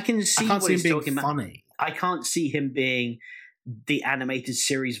 I can see what he's talking about. Funny. I can't see him being the animated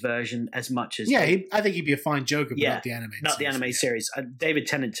series version as much as... Yeah, I think he'd be a fine Joker, but not the animated Not the animated series. David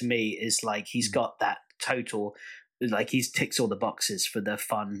Tennant, to me, is like, he's got that total... Like, he ticks all the boxes for the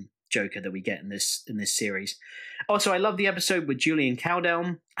fun Joker that we get in this series. Also, I love the episode with Julian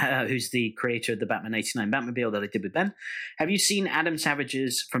Cowdell, who's the creator of the Batman 89 Batmobile that I did with Ben. Have you seen Adam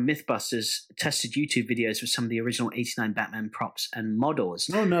Savage's from Mythbusters tested YouTube videos with some of the original 89 Batman props and models?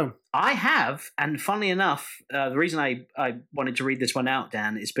 Oh, no. I have, and funnily enough, the reason I wanted to read this one out,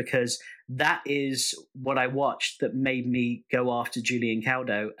 Dan, is because that is what I watched that made me go after Julian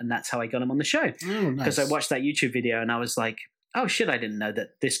Cowdell, and that's how I got him on the show. Oh, nice. Because I watched that YouTube video and I was like, oh shit, I didn't know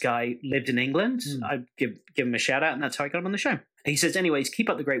that this guy lived in England. I'd give him a shout out, and that's how I got him on the show. He says, anyways, keep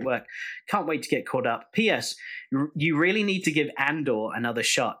up the great work. Can't wait to get caught up. P.S. You really need to give Andor another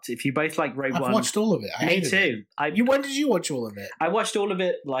shot. If you both like Rogue One. I've watched all of it. Me too. When did you watch all of it? I watched all of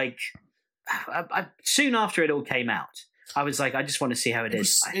it like soon after it all came out. I was like, I just want to see how it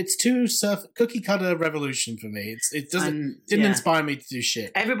is. It's too cookie cutter revolution for me. It didn't inspire me to do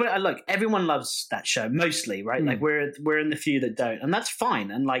shit. Everyone loves that show mostly, right? Like we're in the few that don't, and that's fine.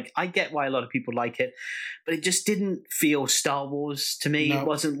 And like I get why a lot of people like it, but it just didn't feel Star Wars to me. No. It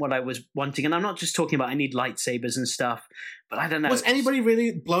wasn't what I was wanting, and I'm not just talking about I need lightsabers and stuff. But I don't know. Was anybody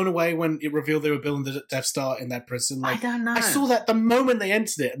really blown away when it revealed they were building the Death Star in that prison? I don't know. I saw that the moment they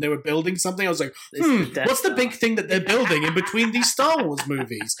entered it and they were building something. I was like, what's the big thing that they're building in between these Star Wars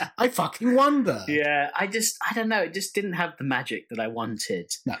movies? I fucking wonder. Yeah, I don't know. It just didn't have the magic that I wanted.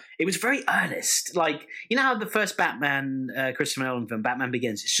 No. It was very earnest. Like, you know how the first Batman, Christopher Nolan film, Batman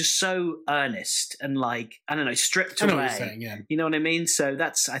Begins, it's just so earnest and like, I don't know, stripped away. I know what you're saying, yeah. You know what I mean? So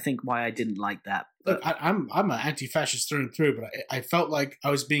that's, I think, why I didn't like that. Look, I'm an anti-fascist through and through, but I felt like I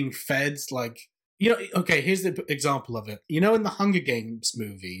was being fed like, okay, here's the example of it. You know, in the Hunger Games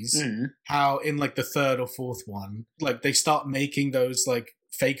movies, how in like the third or fourth one, like they start making those like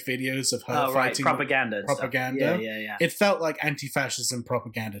fake videos of her fighting propaganda. Yeah. It felt like anti-fascism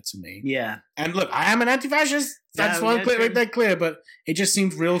propaganda to me. Yeah. And look, I am an anti-fascist. That's one make that clear, but it just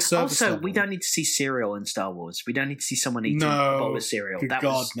seemed real surface Also, level. we don't need to see cereal in Star Wars. We don't need to see someone eating a bowl of cereal.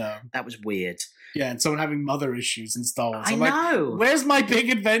 No. That was weird. Yeah, and someone having mother issues in Star Wars. I know. Like, where's my big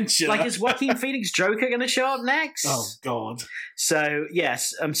adventure? Like, is Joaquin Phoenix Joker going to show up next? Oh, God. So,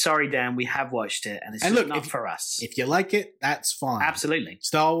 yes, I'm sorry, Dan. We have watched it, and it's not for us. If you like it, that's fine. Absolutely.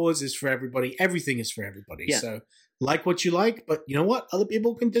 Star Wars is for everybody. Everything is for everybody. Yeah. So, like what you like, but you know what? Other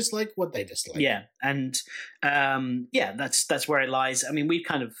people can dislike what they dislike. Yeah, and that's where it lies. I mean, we've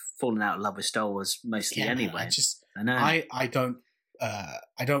kind of fallen out of love with Star Wars mostly anyway. I know.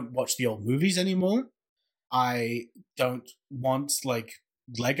 I don't watch the old movies anymore. I don't want like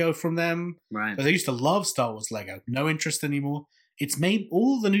Lego from them. Right. Because I used to love Star Wars Lego. No interest anymore. It's made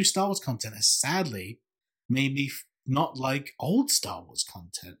all the new Star Wars content has sadly made me not like old Star Wars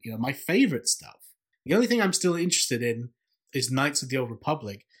content. You know, my favorite stuff. The only thing I'm still interested in is Knights of the Old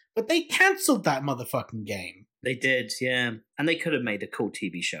Republic. But they cancelled that motherfucking game. They did, yeah. And they could have made a cool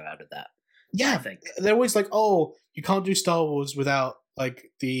TV show out of that. Yeah, I think. They're always like, oh, you can't do Star Wars without,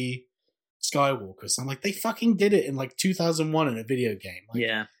 like, the Skywalkers. I'm like, they fucking did it in, like, 2001 in a video game. Like,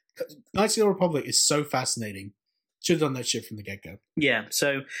 yeah. Knights of the Old Republic is so fascinating. Should have done that shit from the get-go. Yeah,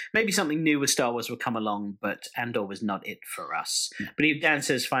 so maybe something new with Star Wars will come along, but Andor was not it for us. Yeah. But Dan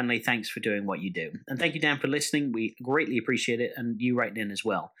says, finally, thanks for doing what you do. And thank you, Dan, for listening. We greatly appreciate it, and you writing in as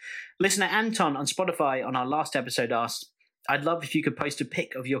well. Listener Anton on Spotify on our last episode asked, I'd love if you could post a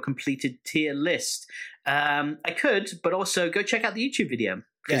pic of your completed tier list. I could, but also go check out the YouTube video.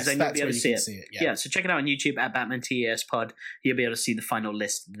 Because then you'll be able to see it. Yeah, so check it out on YouTube at Batman TES Pod. You'll be able to see the final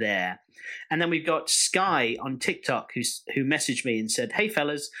list there. And then we've got Sky on TikTok who messaged me and said, hey,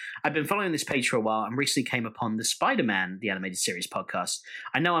 fellas, I've been following this page for a while and recently came upon the Spider-Man, the animated series podcast.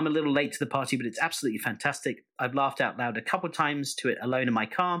 I know I'm a little late to the party, but it's absolutely fantastic. I've laughed out loud a couple times to it alone in my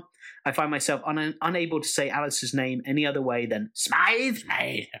car. I find myself unable to say Alice's name any other way than Smythe.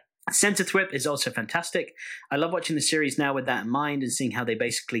 Center Thwip is also fantastic. I love watching the series now with that in mind and seeing how they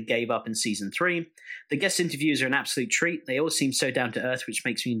basically gave up in season 3. The guest interviews are an absolute treat. They all seem so down to earth, which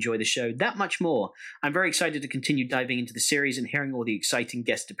makes me enjoy the show that much more. I'm very excited to continue diving into the series and hearing all the exciting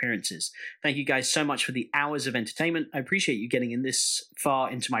guest appearances. Thank you guys so much for the hours of entertainment. I appreciate you getting in this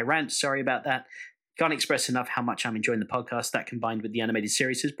far into my rant. Sorry about that. Can't express enough how much I'm enjoying the podcast. That combined with the animated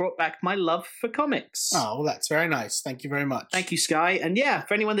series has brought back my love for comics. Oh, well, that's very nice. Thank you very much. Thank you, Sky. And yeah,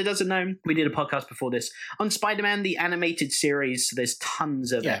 for anyone that doesn't know, we did a podcast before this on Spider-Man, the animated series. So there's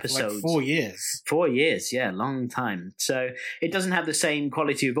tons of episodes. Like 4 years. 4 years, yeah, long time. So it doesn't have the same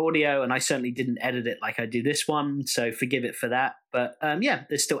quality of audio, and I certainly didn't edit it like I do this one, so forgive it for that. But yeah,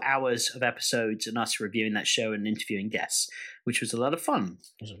 there's still hours of episodes and us reviewing that show and interviewing guests, which was a lot of fun.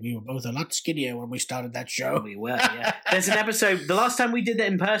 We were both a lot skinnier when we started that show. We were, yeah. There's an episode, the last time we did that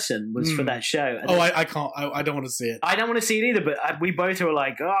in person was for that show. And I can't, I don't want to see it. I don't want to see it either, but we both were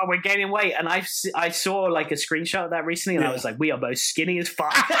like, oh, we're gaining weight. And I saw like a screenshot of that recently, and I was like, we are both skinny as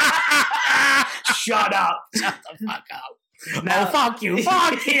fuck. Shut up. Shut the fuck up. Now, fuck you.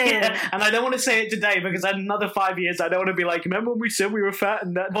 Fuck you. Yeah. And I don't want to say it today because in another 5 years, I don't want to be like, remember when we said we were fat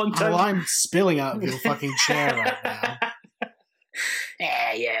and that one time? Oh, I'm spilling out of your fucking chair right now.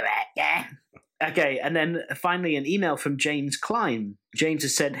 Yeah, you're right, yeah. Okay, and then finally an email from James Klein. James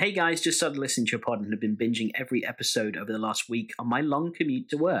has said, hey guys, just started listening to your pod and have been binging every episode over the last week on my long commute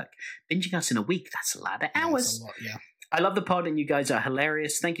to work. Binging us in a week, that's a lot of hours. That's a lot, yeah. I love the pod and you guys are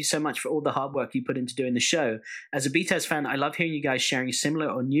hilarious. Thank you so much for all the hard work you put into doing the show. As a BTAS fan, I love hearing you guys sharing similar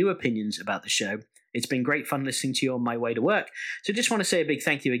or new opinions about the show. It's been great fun listening to you on my way to work. So just want to say a big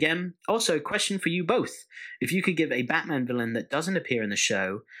thank you again. Also, question for you both. If you could give a Batman villain that doesn't appear in the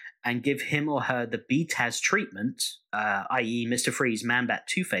show and give him or her the BTAS treatment, i.e. Mr. Freeze, Man-Bat,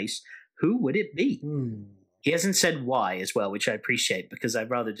 Two-Face, who would it be? He hasn't said why as well, which I appreciate because I'd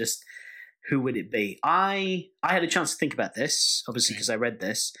rather just... Who would it be? I had a chance to think about this, obviously, because I read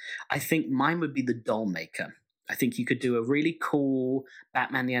this. I think mine would be the Dollmaker. I think you could do a really cool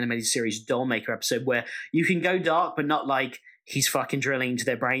Batman the Animated Series Dollmaker episode where you can go dark, but not like he's fucking drilling into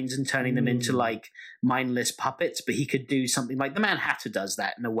their brains and turning them into like mindless puppets. But he could do something like the Mad Hatter does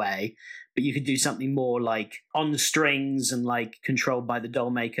that in a way. But you could do something more like on the strings and like controlled by the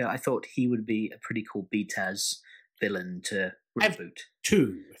Dollmaker. I thought he would be a pretty cool BTAS villain to reboot.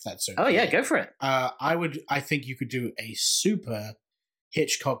 Two, if that's okay. Oh yeah, go for it. I think you could do a super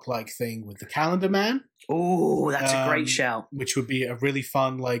Hitchcock-like thing with the Calendar Man. Oh, that's a great shout. Which would be a really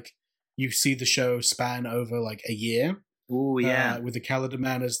fun, like, you see the show span over like a year. Oh yeah. With the Calendar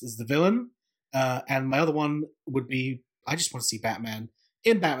Man as the villain. And my other one would be, I just want to see Batman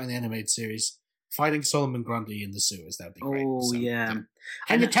in Batman the Animated Series fighting Solomon Grundy in the sewers. That would be great. Oh, yeah.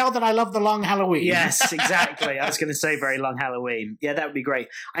 Can you tell that I love the long Halloween? Yes, exactly. I was going to say very long Halloween. Yeah, that would be great.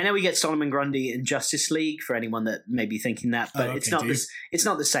 I know we get Solomon Grundy in Justice League for anyone that may be thinking that, but it's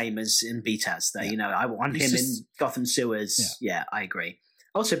not the same as in BTAS. Though, you know, I want him in Gotham sewers. Yeah, I agree.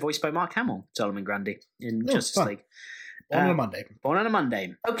 Also voiced by Mark Hamill, Solomon Grundy in Justice League. Born on a Monday. Born on a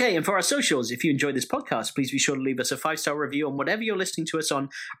Monday. Okay, and for our socials, if you enjoyed this podcast, please be sure to leave us a 5-star review on whatever you're listening to us on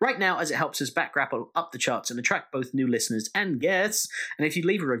right now, as it helps us back Grapple up the charts and attract both new listeners and guests. And if you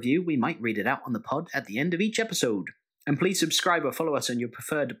leave a review, we might read it out on the pod at the end of each episode. And please subscribe or follow us on your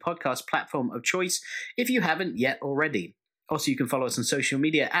preferred podcast platform of choice if you haven't yet already. Also, you can follow us on social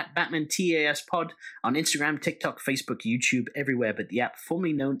media at Batman TAS Pod on Instagram, TikTok, Facebook, YouTube, everywhere but the app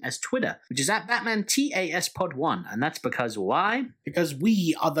formerly known as Twitter, which is at Batman TAS Pod 1. And that's because why? Because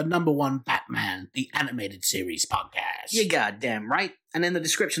we are the #1 Batman, the Animated Series podcast. You're goddamn right. And in the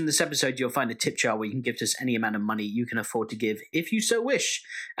description of this episode, you'll find a tip jar where you can gift us any amount of money you can afford to give, if you so wish.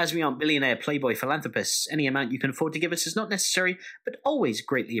 As we aren't billionaire playboy philanthropists, any amount you can afford to give us is not necessary, but always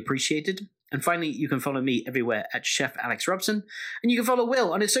greatly appreciated. And finally, you can follow me everywhere at Chef Alex Robson. And you can follow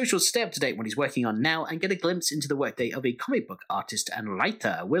Will on his socials, stay up to date what he's working on now, and get a glimpse into the workday of a comic book artist and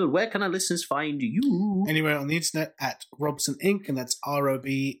writer. Will, where can our listeners find you? Anywhere on the internet at Robson Inc., and that's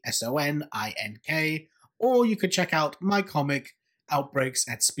ROBSONINK. Or you could check out my comic, Outbreaks,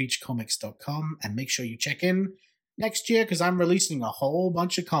 at speechcomics.com, and make sure you check in next year because I'm releasing a whole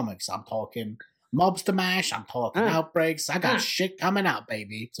bunch of comics. I'm talking Mobster Mash, I'm talking Outbreaks. I got shit coming out,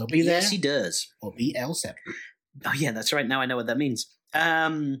 baby. So be there. Yes, he does. Or be L7. Oh, yeah, that's right. Now I know what that means.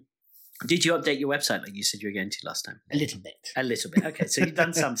 Did you update your website like you said you were going to last time? A little bit. A little bit. Okay, so you've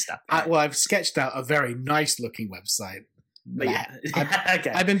done some stuff. Right? I've sketched out a very nice-looking website. But yeah.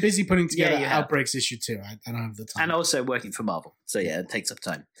 I've been busy putting together Outbreaks issue 2. I don't have the time. And also working for Marvel. So yeah, it takes up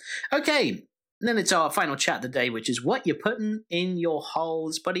time. Okay, then it's our final chat of the day, which is what you're putting in your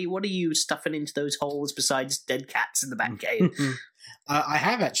holes. Buddy, what are you stuffing into those holes besides dead cats in the back cave? I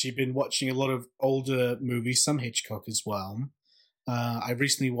have actually been watching a lot of older movies, some Hitchcock as well. I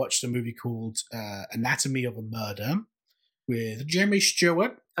recently watched a movie called Anatomy of a Murder with Jimmy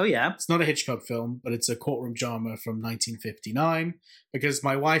Stewart. Oh, yeah. It's not a Hitchcock film, but it's a courtroom drama from 1959. Because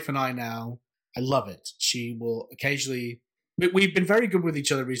my wife and I now, I love it. She will occasionally... We've been very good with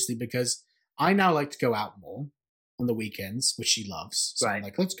each other recently because I now like to go out more on the weekends, which she loves. So I'm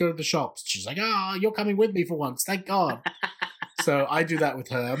like, let's go to the shops. She's like, you're coming with me for once. Thank God. So I do that with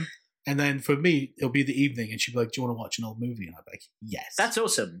her. And then for me, it'll be the evening, and she'll be like, do you want to watch an old movie? And I'll be like, yes. That's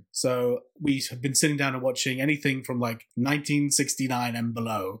awesome. So we have been sitting down and watching anything from like 1969 and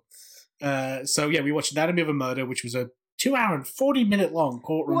below. So yeah, we watched Anatomy of a Murder, which was a 2-hour and 40-minute long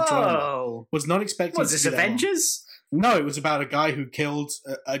courtroom drama. Whoa. Was not expecting. Was to this be that long. Avengers? No, it was about a guy who killed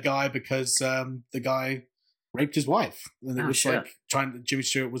a guy because the guy raped his wife. And it was shit. like Jimmy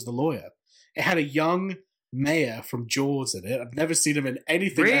Stewart was the lawyer. It had a young mayor from Jaws in it. I've never seen him in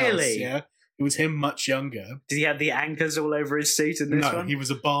anything else. Really? Yeah. It was him much younger. Did he have the anchors all over his suit in this No, one? he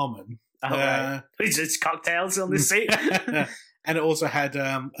was a barman. Oh, right. He's just cocktails on the seat. And it also had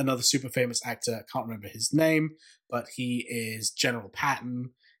another super famous actor. I can't remember his name, but he is General Patton.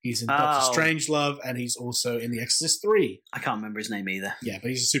 He's in Doctor Strangelove, and he's also in The Exorcist 3. I can't remember his name either. Yeah,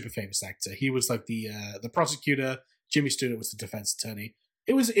 but he's a super famous actor. He was like the prosecutor. Jimmy Stewart was the defense attorney.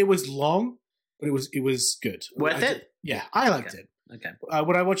 It was long, but it was good. Worth it? Yeah, I liked it. Okay.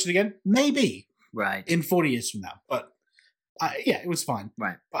 Would I watch it again? Maybe. Right. In 40 years from now. But yeah, it was fine.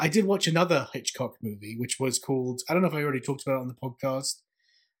 Right. But I did watch another Hitchcock movie, which was called, I don't know if I already talked about it on the podcast,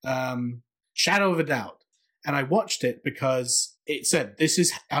 Shadow of a Doubt. And I watched it because it said, this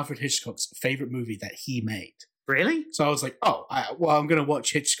is Alfred Hitchcock's favorite movie that he made. Really? So I was like, I'm going to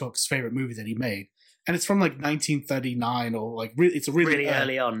watch Hitchcock's favorite movie that he made. And it's from like 1939 or like it's a really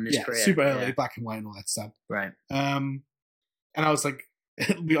early on in his career. Super early, black and white and all that stuff. Right. And I was like,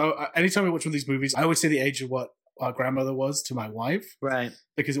 anytime I watch one of these movies, I always say the age of what our grandmother was to my wife. Right.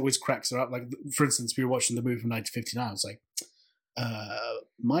 Because it always cracks her up. Like, for instance, we were watching the movie from 1959. I was like,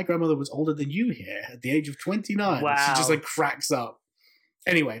 my grandmother was older than you here at the age of 29. Wow. She just like cracks up.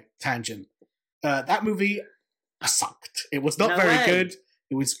 Anyway, tangent. That movie sucked. It was not very good.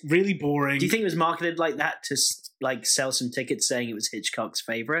 It was really boring. Do you think it was marketed like that to like sell some tickets saying it was Hitchcock's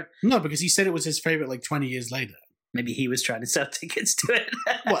favorite? No, because he said it was his favorite like 20 years later. Maybe he was trying to sell tickets to it.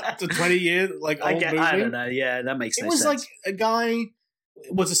 What, the 20-year like old movie? I don't know. Yeah, that makes no sense. It was like a guy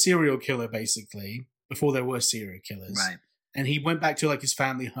was a serial killer basically before there were serial killers. Right. And he went back to like his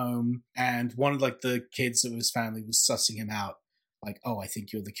family home, and one of like the kids of his family was sussing him out. Like, I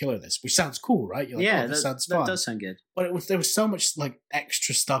think you're the killer of this, which sounds cool, right? You're like, this sounds fun. That does sound good. But there was so much like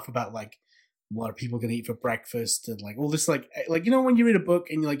extra stuff about like what are people going to eat for breakfast and like all this like you know when you read a book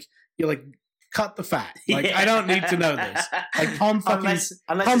and you're like cut the fat. Like I don't need to know this. Like Tom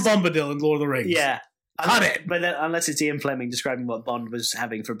Bombadil in Lord of the Rings. Yeah. Cut it. But then, unless it's Ian Fleming describing what Bond was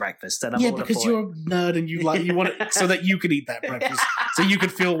having for breakfast, then I'm all because for you're a nerd and you want it so that you can eat that breakfast, so you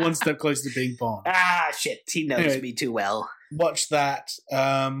could feel one step closer to being Bond. Shit, he knows me too well. Watch that,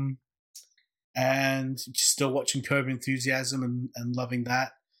 and still watching Curb Your Enthusiasm and loving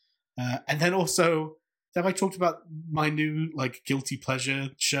that, and then also have I talked about my new like guilty pleasure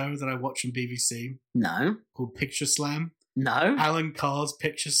show that I watch on BBC? No, called Picture Slam. No, Alan Carr's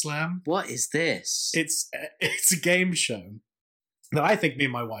Picture Slam. What is this? It's a game show that I think me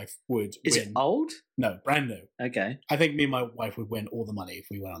and my wife would win. Is it old? No, brand new. Okay. I think me and my wife would win all the money if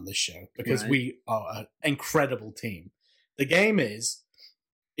we went on this show because we are an incredible team. The game is,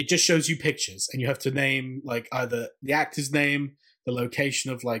 it just shows you pictures and you have to name like either the actor's name, the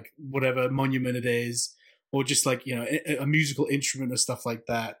location of like whatever monument it is, or just like, you know, a musical instrument or stuff like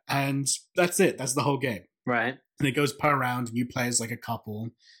that. And that's it. That's the whole game. Right. And it goes per round and you play as like a couple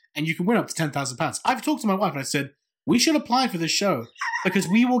and you can win up to £10,000. I've talked to my wife and I said, we should apply for this show because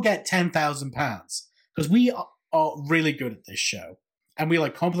we will get £10,000 because we are really good at this show. And we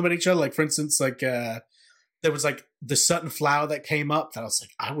like compliment each other. Like for instance, like there was like the certain flower that came up that I was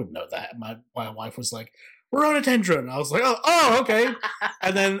like, I wouldn't know that. My wife was like, rhododendron. I was like, oh, okay.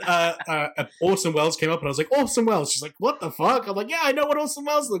 And then Orson Welles came up and I was like, Orson Welles. She's like, what the fuck? I'm like, yeah, I know what Orson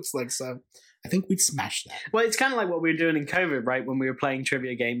Welles looks like. So I think we'd smash that. Well, it's kind of like what we were doing in COVID, right? When we were playing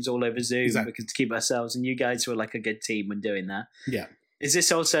trivia games all over Zoom because to keep ourselves, and you guys were like a good team when doing that. Yeah. Is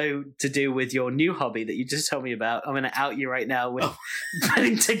this also to do with your new hobby that you just told me about? I'm going to out you right now with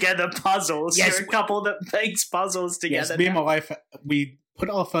putting together puzzles. Yes. You're a couple that makes puzzles together. Yes, me and my wife, we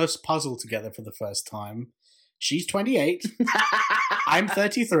put our first puzzle together for the first time. She's 28. I'm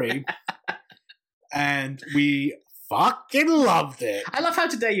 33. And we fucking loved it. I love how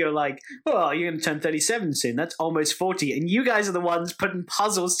today you're like, oh, you're going to turn 37 soon. That's almost 40. And you guys are the ones putting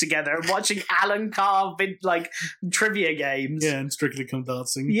puzzles together and watching Alan Carr like trivia games. Yeah, and Strictly Come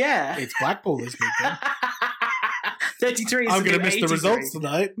Dancing. Yeah. It's Blackpool this weekend. 33 is I'm going to miss the results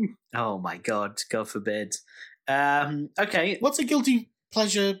tonight. Oh my God. God forbid. Okay. What's a guilty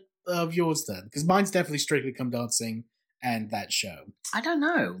pleasure of yours then? Because mine's definitely Strictly Come Dancing and that show. I don't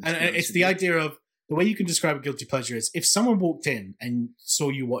know. And it's the idea of the way you can describe a guilty pleasure is if someone walked in and saw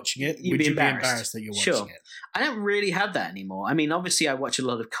you watching it, would you be embarrassed that you're watching it? I don't really have that anymore. I mean, obviously I watch a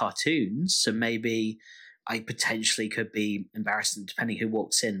lot of cartoons, so maybe I potentially could be embarrassed depending who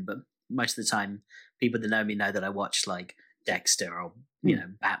walks in, but most of the time people that know me know that I watch like Dexter or, you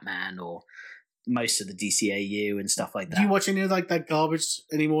know, Batman or most of the DCAU and stuff like that. Do you watch any of like that garbage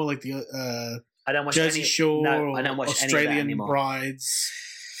anymore? Like the I don't watch Jersey any, Shore, no, I don't watch Australian any of that anymore. Brides.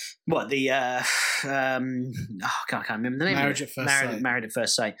 What the oh God, I can't remember the name. Marriage of it. at First Sight. Married at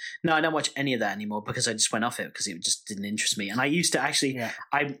First Sight. No, I don't watch any of that anymore because I just went off it because it just didn't interest me. And I used to actually,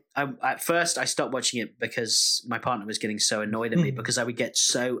 I at first I stopped watching it because my partner was getting so annoyed at me because I would get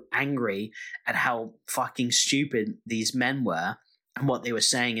so angry at how fucking stupid these men were and what they were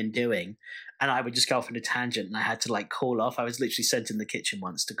saying and doing. And I would just go off on a tangent and I had to like cool off. I was literally sent in the kitchen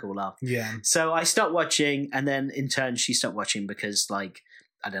once to cool off. Yeah. So I stopped watching, and then in turn she stopped watching because like,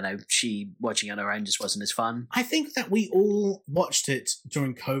 I don't know, she watching on her own just wasn't as fun. I think that we all watched it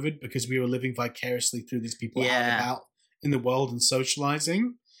during COVID because we were living vicariously through these people out and about in the world and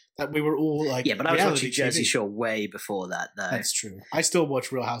socializing. That we were all like, yeah, but I was watching Jersey Shore way before that, though. That's true. I still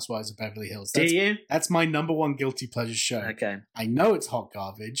watch Real Housewives of Beverly Hills. Do you? That's my number one guilty pleasure show. Okay. I know it's hot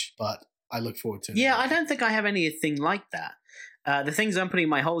garbage, but I look forward to it. Yeah, I don't think I have anything like that. The things I'm putting in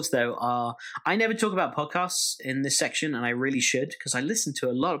my holes, though, are I never talk about podcasts in this section, and I really should because I listen to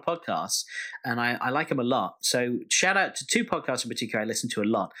a lot of podcasts, and I like them a lot. So shout out to two podcasts in particular I listen to a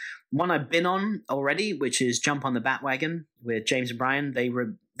lot. One I've been on already, which is Jump on the Batwagon with James and Brian.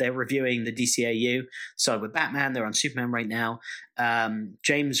 They're reviewing the DCAU. Started with Batman. They're on Superman right now.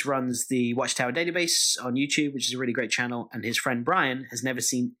 James runs the Watchtower Database on YouTube, which is a really great channel. And his friend Brian has never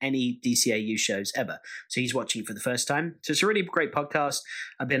seen any DCAU shows ever. So he's watching for the first time. So it's a really great podcast.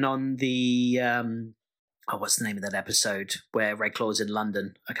 I've been on the... what's the name of that episode where Red Claw's in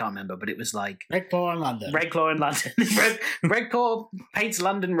London? I can't remember, but it was like Red Claw in London. Red Claw in London. Red Claw paints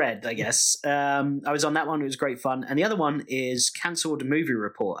London red, I guess. I was on that one. It was great fun. And the other one is Cancelled Movie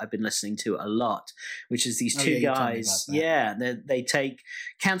Report. I've been listening to a lot, which is these two guys. Yeah, they take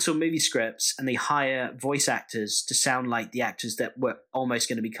cancelled movie scripts and they hire voice actors to sound like the actors that were almost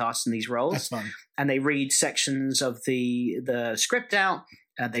going to be cast in these roles. That's fun. And they read sections of the script out.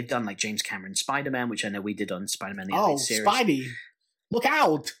 They've done like James Cameron Spider-Man, which I know we did on Spider-Man the Animated Series. Spidey! Look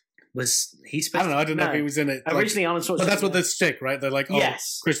out! Was he supposed I don't know if he was in it. Originally, Arnold Schwarzenegger. But that's what they stick, right? They're like,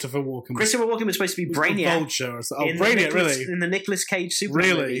 yes. Christopher Walken. Christopher Walken was supposed to be Brainiac. Vulture or something. Brainiac, really? In the Nicolas Cage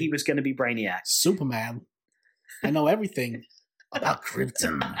Superman movie, he was going to be Brainiac. Superman. I know everything about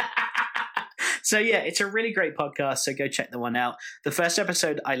Krypton. So yeah, it's a really great podcast. So go check the one out. The first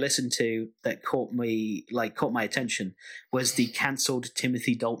episode I listened to that caught my attention was the cancelled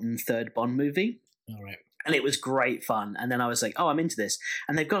Timothy Dalton third Bond movie. All right. And it was great fun. And then I was like, oh, I'm into this.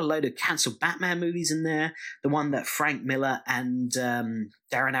 And they've got a load of cancelled Batman movies in there. The one that Frank Miller and Darren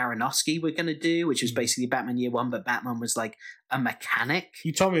Aronofsky were going to do, which was basically Batman Year One, but Batman was like a mechanic.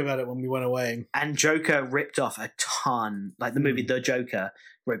 You told me about it when we went away. And Joker ripped off a ton. Like the movie The Joker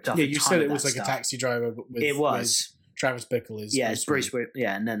ripped off a ton. Yeah, you said it was like a taxi driver. It was. Travis Bickle is. Yeah, it's Bruce.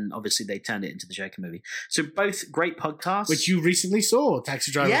 Yeah, and then obviously they turned it into the Joker movie. So both great podcasts. Which you recently saw,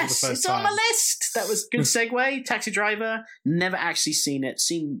 Taxi Driver, yes, for the first time. Yes, it's on my list. That was a good segue. Taxi Driver. Never actually seen it.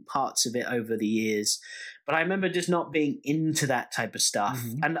 Seen parts of it over the years. But I remember just not being into that type of stuff.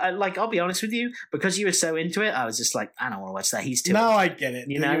 Mm-hmm. And I'll be honest with you, because you were so into it, I was just like, I don't want to watch that. He's too. No, I get it.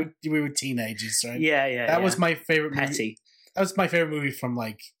 You know, we were teenagers, right? Yeah. That was my favorite movie. Petty. That was my favorite movie from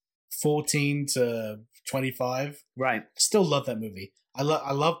like 14 to 25. Right. Still love that movie. I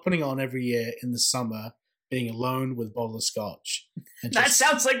love putting it on every year in the summer, being alone with a bottle of scotch. That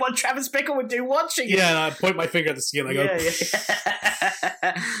sounds like what Travis Bickle would do watching it. Yeah, and I point my finger at the screen and I go,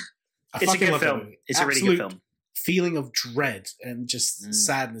 yeah. It's a good film. It's a really good film. Feeling of dread and just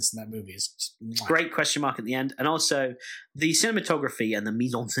sadness in that movie is just great question mark at the end. And also the cinematography and the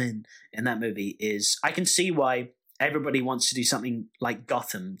mise en scène in that movie is, I can see why everybody wants to do something like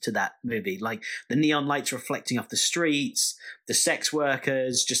Gotham to that movie, like the neon lights reflecting off the streets, the sex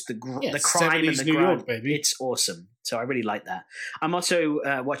workers, just the crime and the New grime. York, baby. It's awesome. So I really like that. I'm also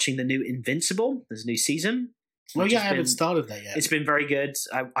watching the new Invincible. There's a new season. Well, yeah, I haven't started that yet. It's been very good.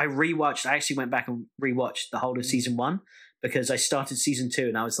 I actually went back and rewatched the whole of season 1 because I started season 2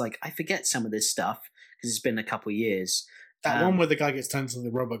 and I was like, I forget some of this stuff because it's been a couple of years. That one where the guy gets turned into the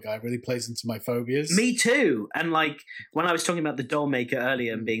robot guy really plays into my phobias. Me too. And like when I was talking about the Dollmaker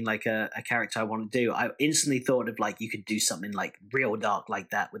earlier and being like a character I want to do, I instantly thought of like you could do something like real dark like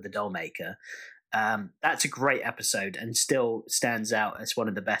that with the Dollmaker. That's a great episode and still stands out as one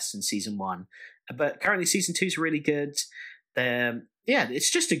of the best in season 1. But currently season 2 is really good. It's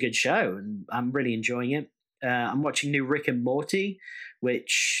just a good show and I'm really enjoying it. I'm watching new Rick and Morty,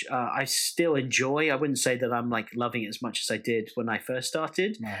 which I still enjoy. I wouldn't say that I'm like loving it as much as I did when I first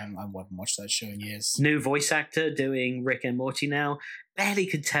started. I haven't watched that show in years. New voice actor doing Rick and Morty now. Barely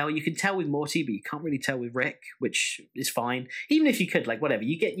could tell. You can tell with Morty, but you can't really tell with Rick, which is fine. Even if you could, like, whatever,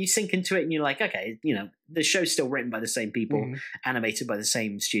 you sink into it and you're like, okay, the show's still written by the same people, animated by the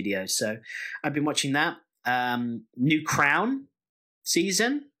same studio. So I've been watching that. New Crown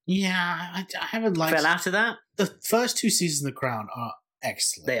season. Yeah, I haven't liked. Fell out of that. The first 2 seasons of The Crown are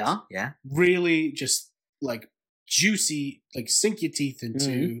excellent. They are, yeah. Really just like juicy, like sink your teeth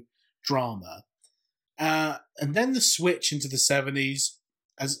into drama. And then the switch into the 70s,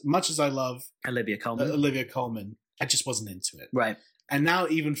 as much as I love Olivia Colman, I just wasn't into it. Right. And now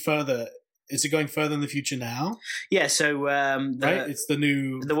even further, is it going further in the future now? Yeah, so right? It's the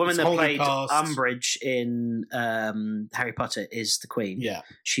woman that played cast. Umbridge in Harry Potter is the Queen. Yeah.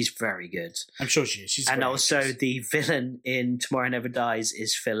 She's very good. I'm sure she is. She's and great also actress. the villain in Tomorrow Never Dies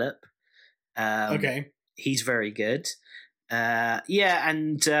is Philip. Okay. He's very good. And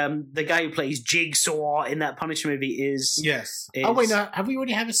the guy who plays Jigsaw in that Punisher movie is... Yes. Oh, wait, no. Have we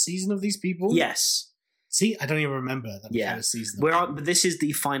already had a season of these people? Yes. See, I don't even remember that we had a season. But this is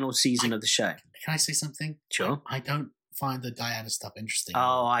the final season of the show. Can I say something? Sure. I don't find the Diana stuff interesting.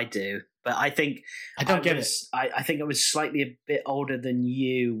 Oh, I do. But I think... I don't get it. I think I was slightly a bit older than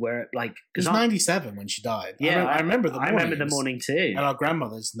you, where, like... It was 97 when she died. Yeah, I remember the morning. I remember the morning, too. And our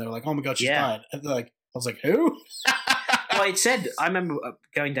grandmothers, and they were like, oh my God, she died. And I was like, who? Well, it said... I remember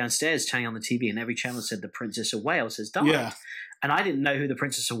going downstairs, turning on the TV, and every channel said the Princess of Wales has died. Yeah. And I didn't know who the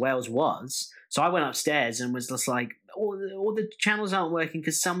Princess of Wales was. So I went upstairs and was just like, all the channels aren't working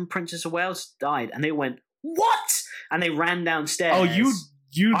because some Princess of Wales died. And they went, what? And they ran downstairs. Oh, you...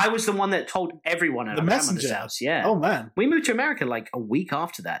 I was the one that told everyone at the our messenger grandmother's house. Yeah. Oh, man. We moved to America like a week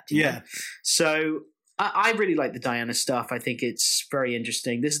after that. Yeah. So I really like the Diana stuff. I think it's very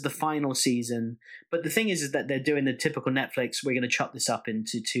interesting. This is the final season. But the thing is that they're doing the typical Netflix, we're going to chop this up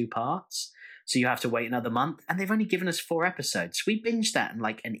into 2 parts. So you have to wait another month. And they've only given us 4 episodes. We binged that in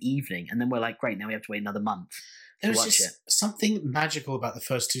like an evening. And then we're like, great, now we have to wait another month to watch it. Something magical about the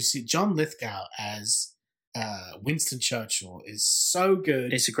first 2 seasons. John Lithgow as Winston Churchill is so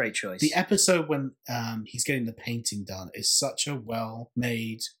good. It's a great choice. The episode when he's getting the painting done is such a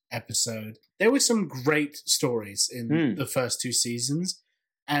well-made episode. There were some great stories in the first 2 seasons.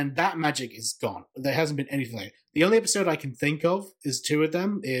 And that magic is gone. There hasn't been anything like it. The only episode I can think of is 2 of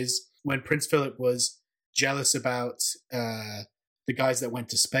them is when Prince Philip was jealous about the guys that went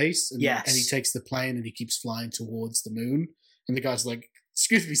to space. And he takes the plane and he keeps flying towards the moon. And the guy's like,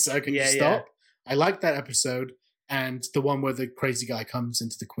 excuse me, sir, can you stop? I like that episode. And the one where the crazy guy comes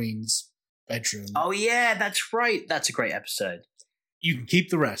into the Queen's bedroom. Oh, yeah, that's right. That's a great episode. You can keep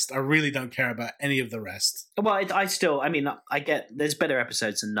the rest. I really don't care about any of the rest. Well, I get there's better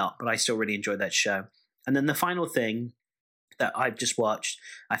episodes than not, but I still really enjoy that show. And then the final thing that I've just watched,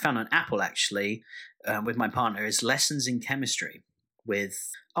 I found on Apple actually, with my partner, is Lessons in Chemistry with,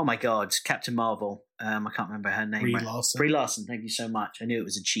 oh my God, Captain Marvel. I can't remember her name. Brie Larson. Brie Larson, thank you so much. I knew it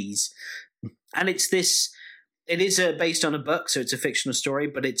was a cheese. And it is based on a book, so it's a fictional story,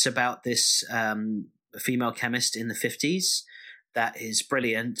 but it's about this female chemist in the 50s that is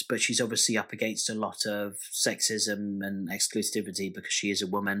brilliant, but she's obviously up against a lot of sexism and exclusivity because she is a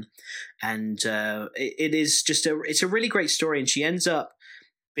woman. And it is just it's a really great story. And she ends up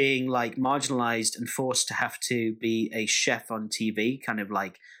being like marginalized and forced to have to be a chef on TV, kind of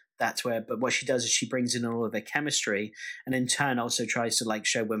like but what she does is she brings in all of her chemistry and in turn also tries to like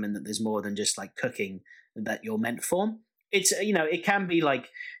show women that there's more than just like cooking that you're meant for. It's, it can be like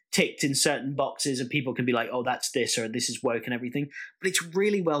ticked in certain boxes and people can be like, oh, that's this or this is woke and everything, but it's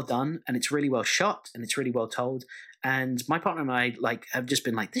really well done and it's really well shot and it's really well told. And my partner and I have just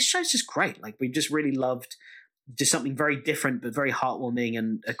been like, this show's just great. Like we've just really loved just something very different but very heartwarming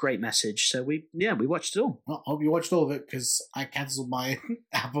and a great message. So we watched it all. Well, I hope you watched all of it because I cancelled my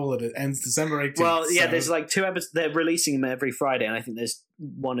Apple and it ends December 18th. Well, yeah, there's like 2 episodes. They're releasing them every Friday and I think there's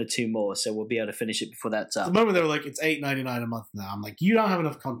 1 or 2 more, so we'll be able to finish it before that's up. At the moment they were like, it's $8.99 a month now. I'm like, you don't have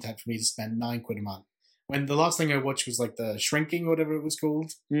enough content for me to spend £9 a month. When the last thing I watched was like the Shrinking or whatever it was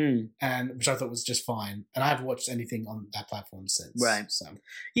called, and which I thought was just fine. And I haven't watched anything on that platform since. Right. So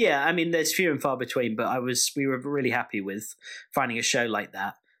yeah, I mean, there's few and far between, but we were really happy with finding a show like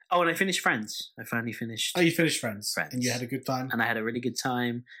that. Oh, and I finished Friends. I finally finished. Oh, you finished Friends, and you had a good time. And I had a really good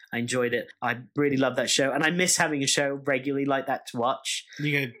time. I enjoyed it. I really love that show, and I miss having a show regularly like that to watch.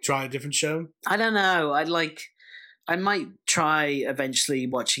 You gonna try a different show? I don't know. I might try eventually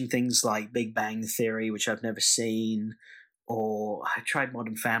watching things like Big Bang Theory, which I've never seen, or I tried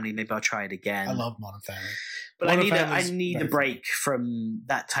Modern Family. Maybe I'll try it again. I love Modern Family. But Modern I Family's need a very break from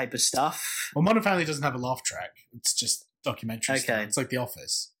that type of stuff. Well, Modern Family doesn't have a laugh track. It's just documentary Okay. stuff. It's like The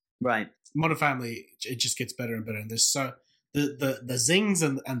Office. Right. Modern Family, it just gets better and better. And there's so the zings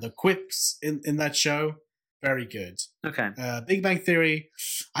and the quips in that show, very good. Okay. Big Bang Theory,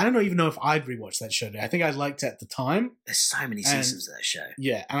 I don't even know if I'd rewatch that show. I think I liked it at the time. There's so many seasons of that show.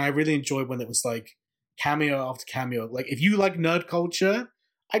 Yeah, and I really enjoyed when it was like cameo after cameo. Like if you like nerd culture,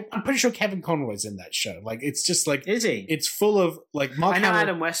 I'm pretty sure Kevin Conroy's in that show. Like it's just like Is he? it's full of like Mark I know Hamill.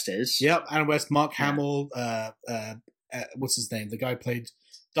 Adam West is. Yep, Adam West, Mark Yeah. Hamill, what's his name? The guy who played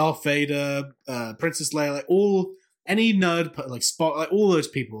Darth Vader, Princess Leia, like any nerd, like Spock, like all those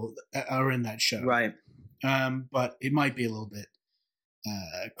people are in that show. Right. But it might be a little bit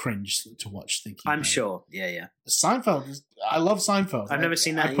cringe to watch. Thinking, I'm about sure. Yeah, yeah. it. Seinfeld. I love Seinfeld. I've never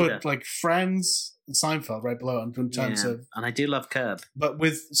seen that I put either. like Friends and Seinfeld right below it in terms Yeah. of. And I do love Curb. But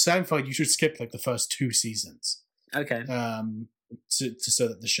with Seinfeld, you should skip like the first 2 seasons. Okay. So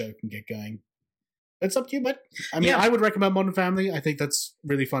that the show can get going. It's up to you, but I mean, Yeah. I would recommend Modern Family. I think that's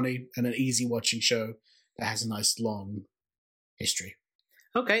really funny and an easy watching show that has a nice long history.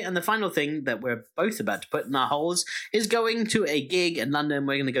 Okay, and the final thing that we're both about to put in our holes is going to a gig in London.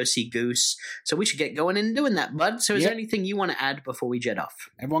 We're going to go see Goose. So we should get going and doing that, bud. So is there Yep. anything you want to add before we jet off?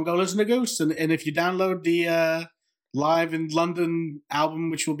 Everyone go listen to Goose, and if you download the Live in London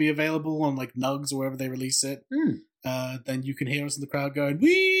album, which will be available on like Nugs or wherever they release it, then you can hear us in the crowd going,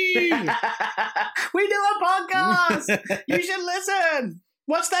 "Wee!" We do a podcast! You should listen!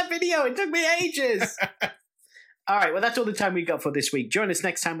 Watch that video. It took me ages. All right, well, that's all the time we've got for this week. Join us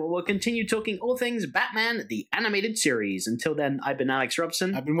next time where we'll continue talking all things Batman, the animated series. Until then, I've been Alex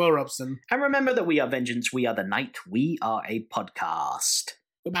Robson. I've been Will Robson. And remember that we are Vengeance, we are the Night, we are a podcast.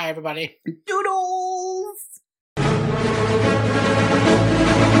 Goodbye, everybody. Doodles!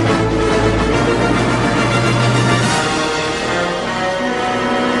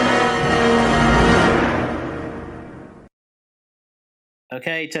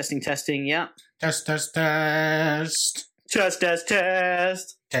 Okay, testing, yeah. Test. Test your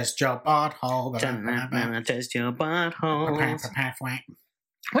butthole. Test your butthole.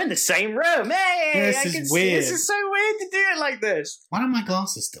 We're in the same room. Hey, This I is can see- weird. This is so weird to do it like this. Why are my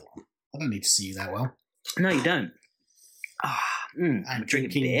glasses still on? I don't need to see you that well. No, you don't. I'm drinking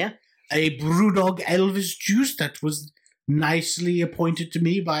drinking beer. A Brewdog Elvis juice that was nicely appointed to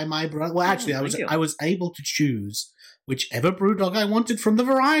me by my brother. Well, actually, thank you. I was able to choose whichever Brewdog I wanted from the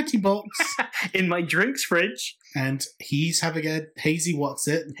variety box. In my drinks fridge. And he's having a hazy what's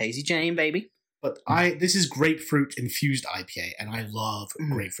it? Hazy Jane, baby. But this is grapefruit infused IPA, and I love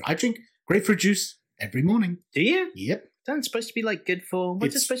grapefruit. I drink grapefruit juice every morning. Do you? Yep. That's supposed to be like good for.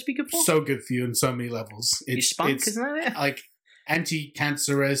 What's it It's supposed to be good for? So good for you on so many levels. Your spunk, it's isn't that it? like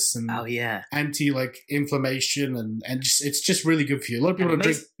anti-cancerous and Oh yeah. anti like inflammation and just, it's just really good for you. A lot of people And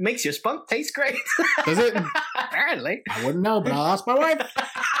don't it drink. makes your spunk taste great. Does it? Apparently. I wouldn't know, but I'll ask my wife.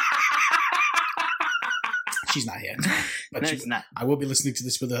 She's not here. But No, she- it's not. I will be listening to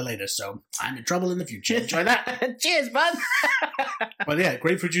this with her later, so I'm in trouble in the future. Enjoy that. Cheers, bud. But yeah,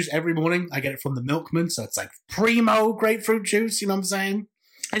 grapefruit juice every morning. I get it from the milkman, so it's like primo grapefruit juice, you know what I'm saying?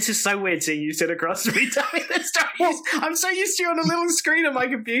 This is so weird seeing you sit across from me telling this story. I'm so used to you on a little screen on my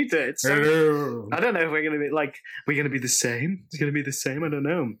computer. It's so, I don't know if we're gonna be the same. It's gonna be the same. I don't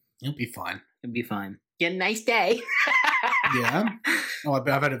know. It'll be fine. It'll be fine. Yeah, nice day. Yeah. Oh, I've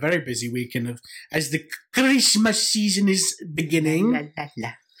had a very busy weekend as the Christmas season is beginning. La, la, la.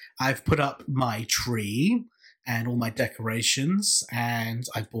 I've put up my tree and all my decorations, and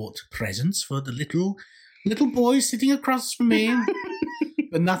I bought presents for the little boy sitting across from me.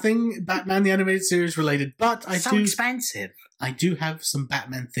 But nothing Batman the Animated Series related. But So expensive. I do have some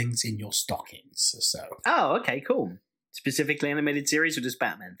Batman things in your stockings. So Oh, okay, cool. Specifically animated series or just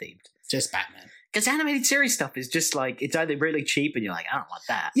Batman themed? just Batman. Because animated series stuff is just like, it's either really cheap and you're like, I don't want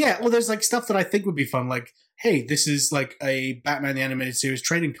that. Yeah, well, there's like stuff that I think would be fun. Like, hey, this is like a Batman the Animated Series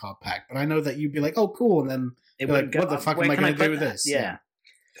trading card pack. But I know that you'd be like, oh, cool. And then It you're wouldn't like, what go- the fuck where am I can going to put do with that? this? Yeah.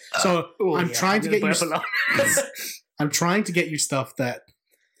 So Oh, I'm yeah, trying to I'm get you. gonna burp a lot. I'm trying to get you stuff that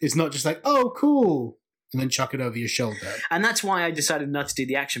is not just like, oh, cool, and then chuck it over your shoulder. And that's why I decided not to do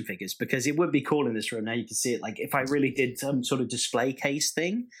the action figures, because it would be cool in this room. Now you can see it. Like if I really did some sort of display case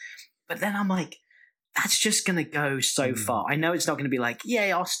thing, but then I'm like, that's just going to go so far. I know it's not going to be like,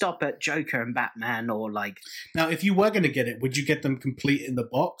 yeah, I'll stop at Joker and Batman or like. Now, if you were going to get it, would you get them complete in the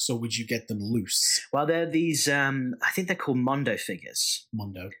box or would you get them loose? Well, they're these. I think they're called Mondo figures,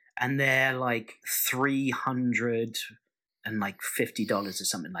 Mondo. and they're like 300 and like $50 or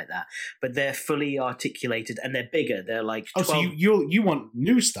something like that. But they're fully articulated and they're bigger. They're like 12... so you want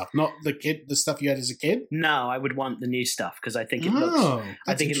new stuff, not the stuff you had as a kid? No, I would want the new stuff because I think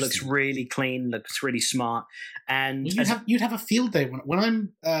it looks really clean, looks really smart. And you'd have a field day when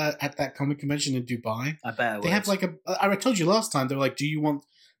I'm at that comic convention in Dubai. I bet it they have like I told you last time, they were like, do you want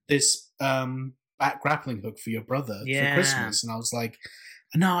this bat grappling hook for your brother for Christmas? And I was like,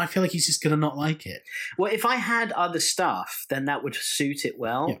 no, I feel like he's just going to not like it. Well, if I had other stuff, then that would suit it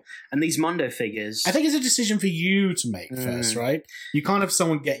well. Yeah. And these Mondo figures... I think it's a decision for you to make first, right? You can't have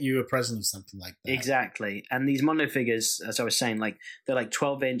someone get you a present or something like that. Exactly. And these Mondo figures, as I was saying, like they're like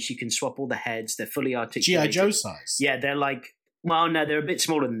 12-inch. You can swap all the heads. They're fully articulated. G.I. Joe size. Yeah, they're like... Well, no, they're a bit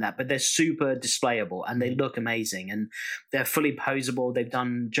smaller than that, but they're super displayable and they look amazing. And they're fully posable. They've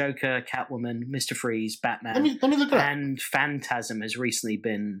done Joker, Catwoman, Mr. Freeze, Batman. Let me look at and Phantasm has recently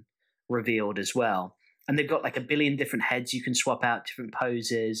been revealed as well. And they've got like a billion different heads you can swap out, different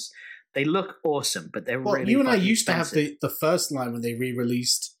poses. They look awesome, but they're really you and I used expensive. to have the first line when they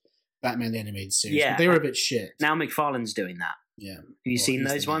re-released Batman the Animated Series. Yeah. But they were a bit shit. Now McFarlane's doing that. Yeah. Have you seen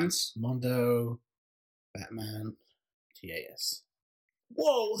those ones? Mondo, Batman... TAS.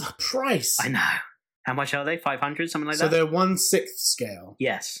 Whoa, the price! I know. How much are they? 500, something like that? So they're 1/6 scale.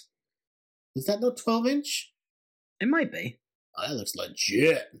 Yes. Is that not 12-inch? It might be. Oh, that looks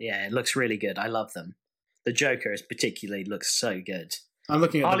legit. Yeah, it looks really good. I love them. The Joker particularly looks so good. I'm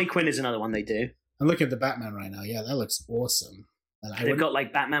looking at Harley Quinn is another one they do. I'm looking at the Batman right now. Yeah, that looks awesome. They've got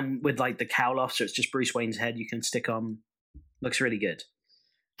like Batman with like the cowl off, so it's just Bruce Wayne's head you can stick on. Looks really good.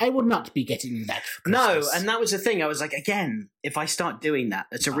 I would not be getting that for Christmas. No, Christmas. and that was the thing. I was like, again, if I start doing that,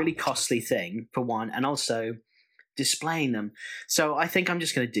 it's a really costly thing, for one, and also displaying them. So I think I'm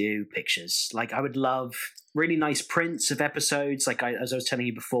just going to do pictures. Like, I would love really nice prints of episodes. Like, as I was telling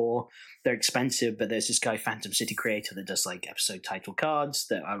you before, they're expensive, but there's this guy, Phantom City Creator, that does, like, episode title cards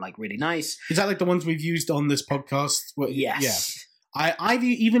that are, like, really nice. Is that, like, the ones we've used on this podcast? Yes. Yeah.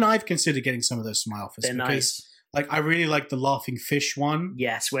 I've considered getting some of those from my office. They're nice. Like, I really like the Laughing Fish one.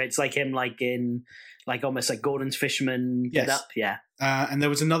 Yes, where it's like him, like in, like almost like Gordon's Fisherman get up. Yeah. And there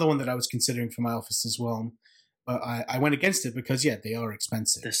was another one that I was considering for my office as well. But I went against it because, yeah, they are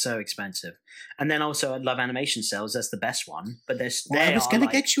expensive. They're so expensive. And then also, I love Animation Cells. That's the best one. But I was going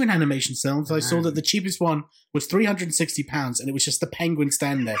to get you an Animation Cell until I saw that the cheapest one was £360, and it was just the penguin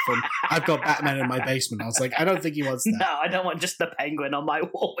standing there from I've got Batman in my basement. I was like, I don't think he wants that. No, I don't want just the penguin on my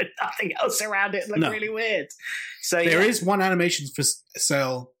wall with nothing else around it. It looks really weird. So there is one Animation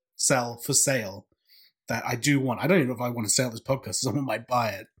cell for sale that I do want. I don't even know if I want to sell this podcast. Someone might buy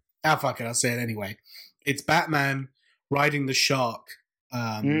it. Ah, fuck it. I'll say it anyway. It's Batman riding the shark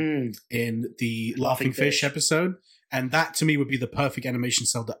in the Laughing Fish episode. And that, to me, would be the perfect animation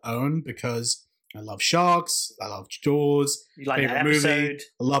cell to own because I love sharks. I love Jaws. You like that episode? Movie.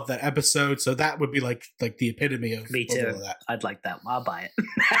 I love that episode. So that would be like the epitome of me too. All of that. I'd like that. I'll buy it.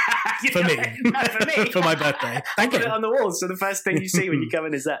 For me. No, for me. For my birthday. Thank you. Put it on the wall. So the first thing you see when you come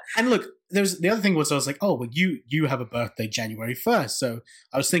in is that. And look, the other thing was I was like, oh, well, you have a birthday January 1st. So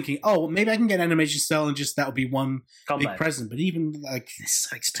I was thinking, oh, well, maybe I can get an animation cell and just that would be one big present. But even like, it's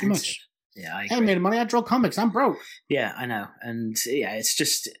so expensive. Too much. Yeah, I haven't made money. I draw comics. I'm broke. Yeah, I know. And yeah, it's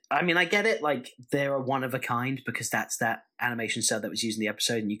just, I mean, I get it. Like, they're a one of a kind because that's that animation cell that was used in the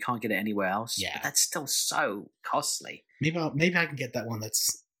episode and you can't get it anywhere else. Yeah. But that's still so costly. Maybe I can get that one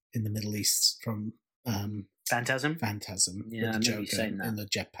that's in the Middle East from Phantasm? Phantasm. Yeah, with the Joker in the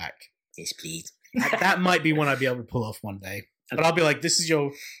jetpack. Yes, please. That might be one I'd be able to pull off one day. Okay. But I'll be like, this is your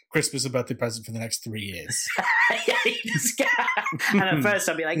Christmas and birthday present for the next 3 years. And at first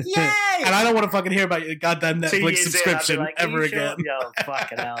I'll be like, yay! And I don't want to fucking hear about your goddamn Netflix subscription like, ever again. Yo,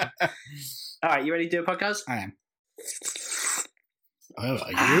 fucking hell. All right, you ready to do a podcast? I am. Oh,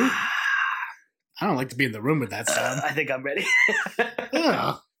 are you? I don't like to be in the room with that sound. I think I'm ready.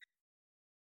 Yeah.